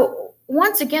 And so,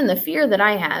 once again, the fear that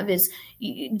I have is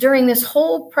during this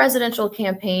whole presidential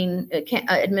campaign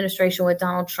administration with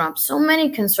Donald Trump, so many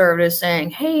conservatives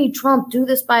saying, hey, Trump, do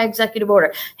this by executive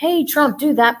order. Hey, Trump,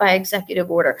 do that by executive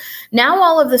order. Now,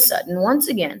 all of a sudden, once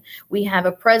again, we have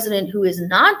a president who is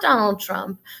not Donald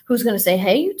Trump, who's going to say,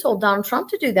 hey, you told Donald Trump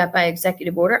to do that by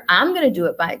executive order. I'm going to do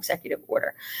it by executive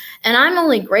order. And I'm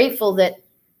only grateful that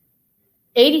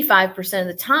 85% of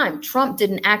the time, Trump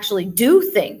didn't actually do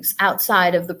things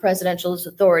outside of the presidential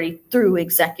authority through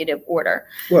executive order.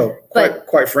 Well,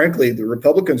 quite frankly, the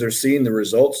Republicans are seeing the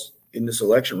results in this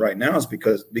election right now is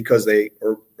because they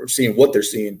are seeing what they're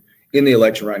seeing in the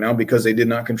election right now because they did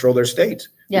not control their states.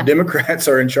 Yeah. The Democrats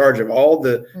are in charge of all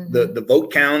the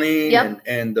vote counting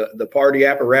and the party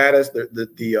apparatus,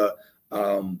 the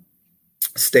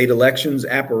state elections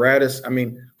apparatus. I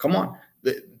mean, come on.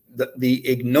 The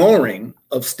ignoring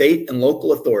of state and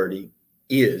local authority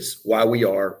is why we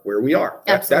are where we are.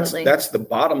 Absolutely. That's the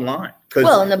bottom line.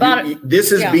 Because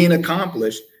this is being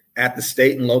accomplished at the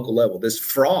state and local level. This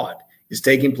fraud is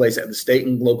taking place at the state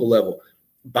and local level,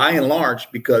 by and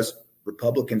large, because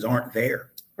Republicans aren't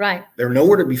there. Right. They're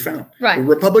nowhere to be found. Right. The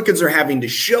Republicans are having to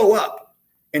show up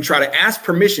and try to ask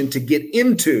permission to get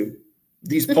into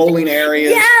these polling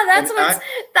areas. Yeah, that's what's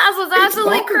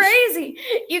absolutely crazy.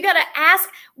 You got to ask,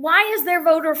 why is there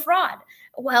voter fraud?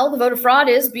 Well, the voter fraud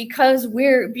is because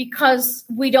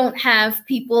we don't have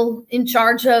people in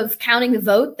charge of counting the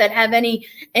vote that have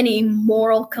any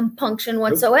moral compunction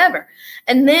whatsoever.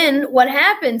 And then what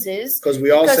happens is because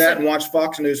we all sat and watched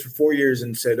Fox News for 4 years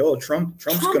and said, "Oh, Trump's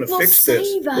going to fix this.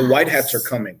 The white hats are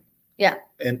coming." Yeah,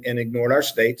 and ignored our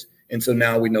states. And so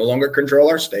now we no longer control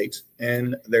our states.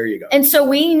 And there you go. And so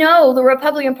we know the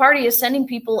Republican Party is sending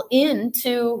people in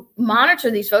to monitor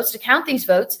these votes, to count these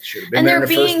votes. And they're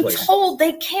being told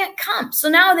they can't come. So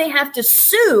now they have to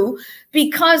sue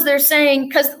because they're saying,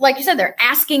 because like you said, they're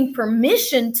asking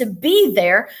permission to be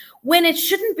there when it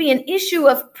shouldn't be an issue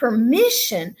of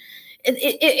permission.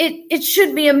 It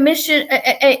should be an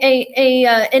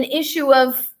issue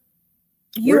of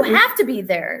you have to be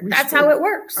there. That's how it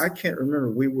works. I can't remember.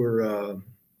 We were,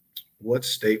 what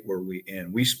state were we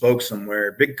in? We spoke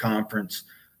somewhere, big conference.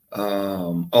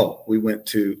 We went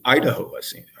to Idaho. I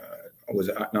think was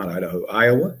it not Idaho,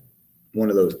 Iowa, one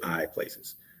of those I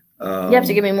places. You have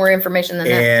to give me more information than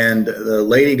that. And the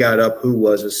lady got up who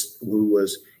was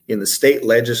in the state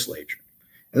legislature,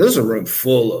 and this was a room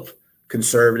full of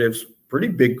conservatives, pretty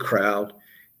big crowd,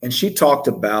 and she talked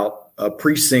about a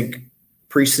precinct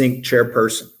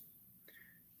chairperson.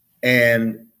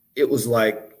 And it was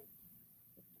like,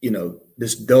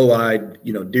 this doe-eyed,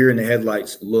 deer in the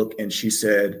headlights look. And she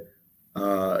said,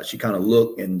 she kind of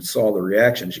looked and saw the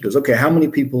reaction. She goes, okay, how many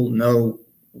people know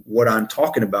what I'm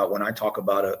talking about when I talk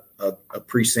about a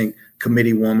precinct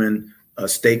committee woman, a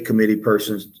state committee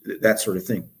person, that sort of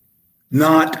thing?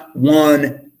 Not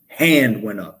one hand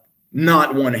went up,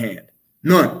 not one hand,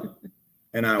 none.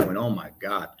 And I went, oh my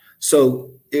God. So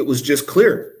it was just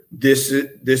clear. This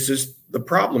is the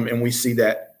problem. And we see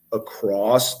that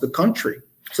across the country.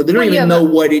 So they don't even know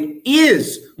what it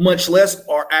is, much less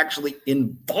are actually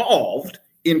involved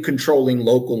in controlling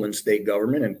local and state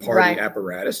government and party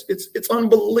apparatus. It's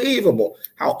unbelievable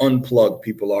how unplugged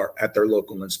people are at their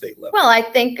local and state level. Well, I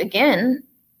think, again,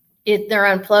 they're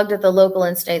unplugged at the local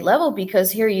and state level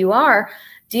because here you are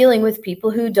dealing with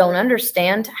people who don't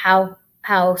understand how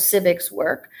civics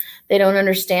work. They don't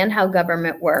understand how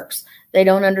government works. They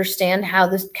don't understand how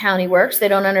the county works. They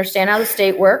don't understand how the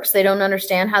state works. They don't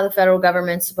understand how the federal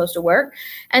government's supposed to work.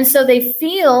 And so they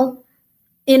feel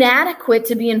inadequate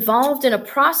to be involved in a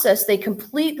process they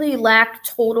completely lack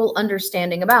total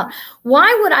understanding about.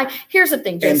 Why would I? Here's the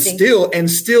thing, Jesse. And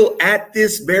still at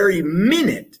this very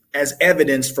minute, as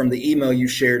evidence from the email you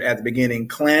shared at the beginning,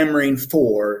 clamoring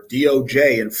for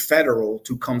DOJ and federal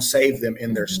to come save them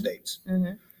in their states.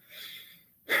 Mm-hmm.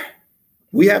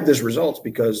 We have this results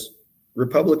because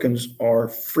Republicans are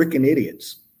freaking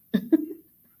idiots.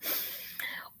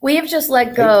 We have just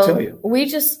let go. We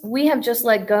have just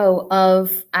let go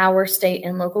of our state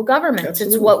and local governments.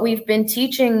 Absolutely. It's what we've been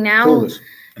teaching now. Clueless.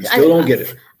 I still don't get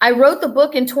it. I wrote the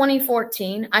book in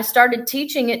 2014. I started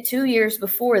teaching it 2 years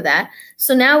before that.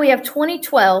 So now we have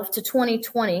 2012 to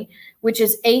 2020, which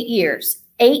is 8 years.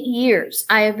 8 years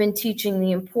I have been teaching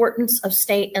the importance of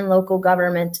state and local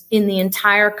government in the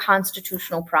entire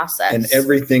constitutional process. And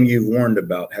everything you've warned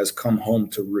about has come home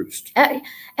to roost.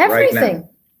 Everything.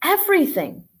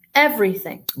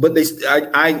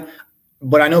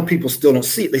 But I know people still don't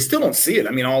see it. They still don't see it. I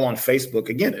mean, all on Facebook.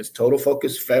 Again, it's total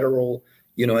focus, federal,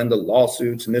 and the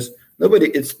lawsuits and this.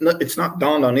 It's not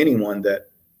dawned on anyone that,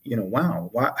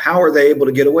 how are they able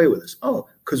to get away with this? Oh,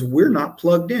 because we're not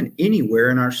plugged in anywhere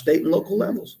in our state and local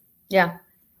levels. Yeah.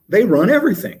 They run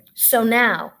everything. So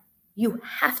now you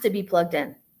have to be plugged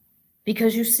in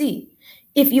because you see,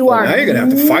 if you are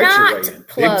not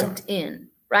plugged in,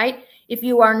 right? If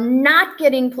you are not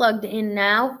getting plugged in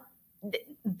now,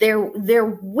 there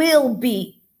will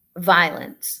be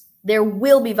violence. There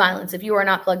will be violence if you are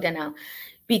not plugged in now,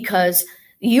 because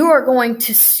you are going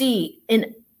to see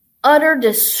an utter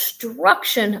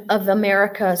destruction of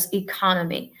America's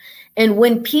economy. And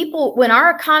when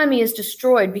our economy is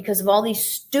destroyed because of all these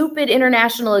stupid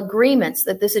international agreements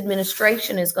that this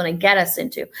administration is going to get us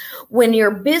into, when your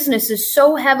business is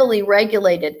so heavily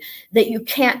regulated that you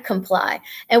can't comply,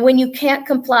 and when you can't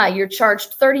comply, you're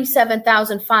charged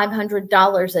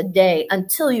 $37,500 a day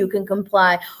until you can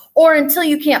comply, or until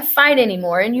you can't fight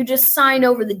anymore and you just sign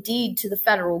over the deed to the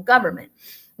federal government.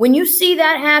 When you see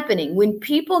that happening, when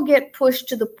people get pushed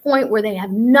to the point where they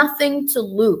have nothing to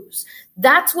lose,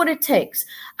 that's what it takes.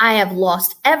 I have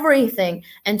lost everything,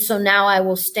 and so now I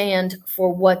will stand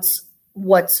for what's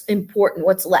important,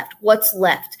 what's left. What's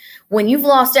left? When you've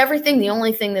lost everything, the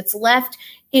only thing that's left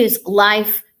is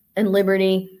life and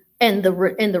liberty and the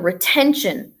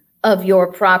retention of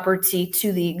your property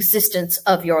to the existence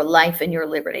of your life and your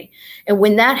liberty. And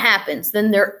when that happens,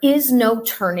 then there is no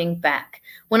turning back.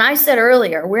 When I said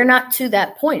earlier, we're not to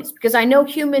that point, it's because I know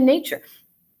human nature.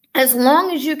 As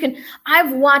long as you can,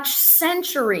 I've watched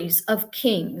centuries of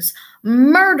kings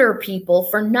murder people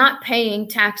for not paying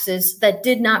taxes that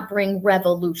did not bring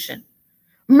revolution.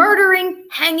 Murdering,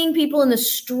 hanging people in the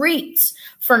streets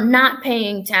for not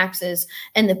paying taxes,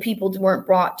 and the people weren't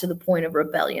brought to the point of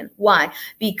rebellion. Why?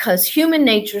 Because human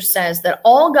nature says that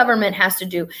all government has to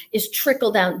do is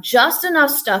trickle down just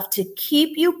enough stuff to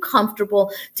keep you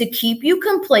comfortable, to keep you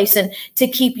complacent, to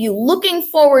keep you looking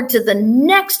forward to the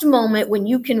next moment when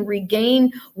you can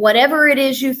regain whatever it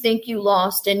is you think you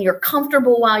lost, and you're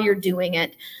comfortable while you're doing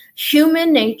it.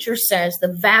 Human nature says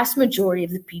the vast majority of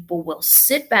the people will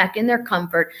sit back in their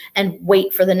comfort and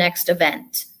wait for the next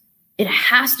event. It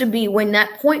has to be when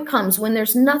that point comes, when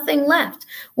there's nothing left,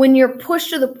 when you're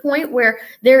pushed to the point where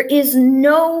there is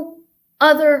no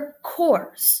other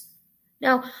course.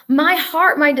 Now, my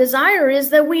heart, my desire is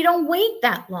that we don't wait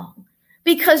that long,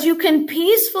 because you can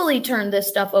peacefully turn this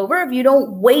stuff over if you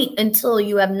don't wait until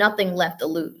you have nothing left to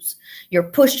lose. You're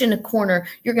pushed in a corner.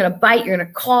 You're going to bite. You're going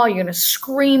to claw. You're going to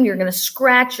scream. You're going to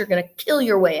scratch. You're going to kill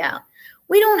your way out.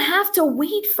 We don't have to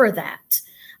wait for that.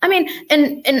 I mean,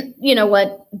 and you know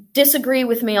what? Disagree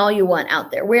with me all you want out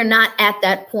there. We're not at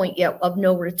that point yet of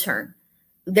no return.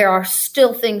 There are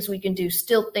still things we can do,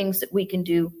 still things that we can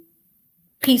do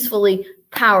peacefully,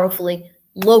 powerfully,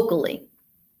 locally.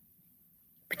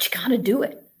 But you got to do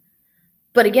it.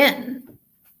 But again,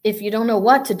 if you don't know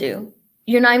what to do,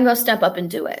 you're not even going to step up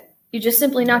and do it. You're just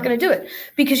simply not going to do it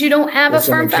because you don't have a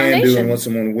firm foundation. What someone can do and what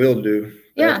someone will do,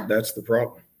 that's the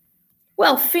problem.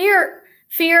 Well, fear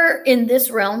in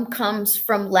this realm comes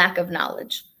from lack of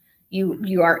knowledge.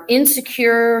 You are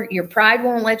insecure. Your pride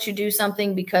won't let you do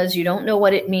something because you don't know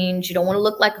what it means. You don't want to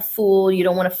look like a fool. You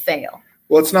don't want to fail.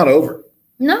 Well, it's not over.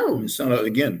 No. It's not,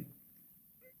 again,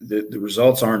 the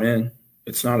results aren't in.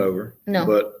 It's not over. No.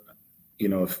 But, you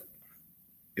know,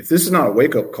 if this is not a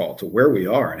wake-up call to where we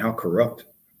are and how corrupt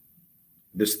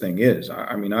this thing is,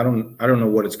 I mean, I don't know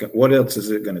what else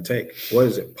is it going to take? What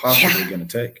is it possibly going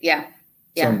to take? Yeah.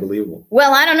 It's unbelievable.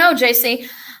 Well, I don't know, JC.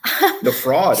 The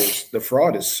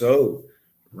fraud is so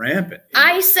rampant.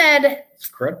 I said it's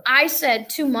incredible.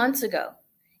 2 months ago,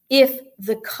 if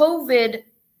the COVID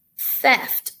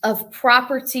theft of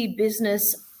property,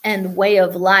 business, and way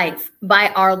of life by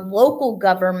our local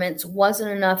governments wasn't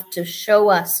enough to show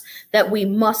us that we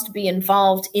must be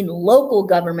involved in local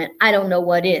government, I don't know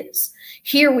what is.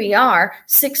 Here we are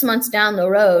 6 months down the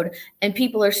road, and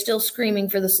people are still screaming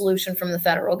for the solution from the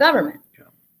federal government. Yeah.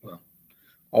 Well,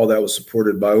 all that was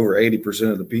supported by over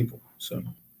 80% of the people. So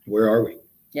where are we?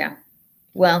 Yeah.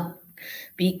 Well,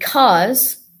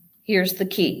 because here's the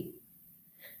key.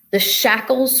 The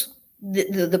shackles,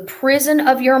 the prison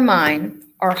of your mind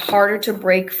are harder to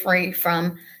break free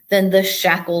from than the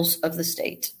shackles of the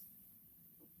state.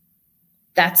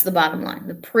 That's the bottom line.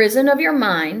 The prison of your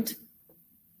mind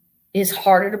is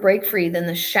harder to break free than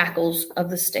the shackles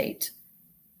of the state.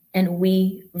 And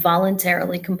we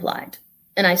voluntarily complied.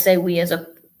 And I say we as a,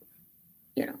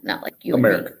 not like you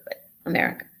America. and me, but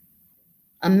America.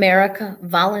 America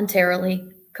voluntarily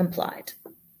complied.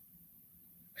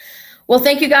 Well,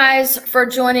 thank you guys for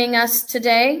joining us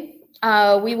today.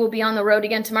 We will be on the road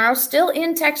again tomorrow, still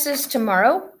in Texas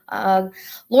tomorrow.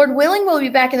 Lord willing, we'll be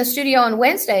back in the studio on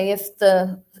Wednesday if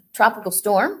the tropical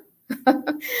storm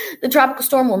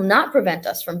will not prevent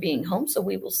us from being home. So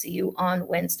we will see you on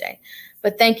Wednesday.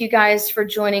 But thank you guys for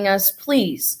joining us.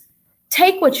 Please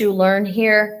take what you learn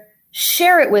here,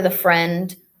 share it with a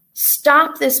friend.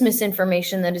 Stop this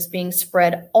misinformation that is being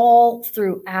spread all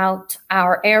throughout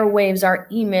our airwaves, our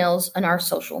emails, and our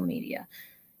social media.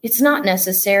 It's not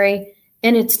necessary,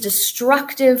 and it's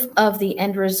destructive of the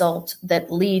end result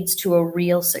that leads to a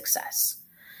real success.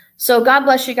 So God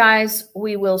bless you guys.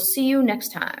 We will see you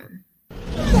next time.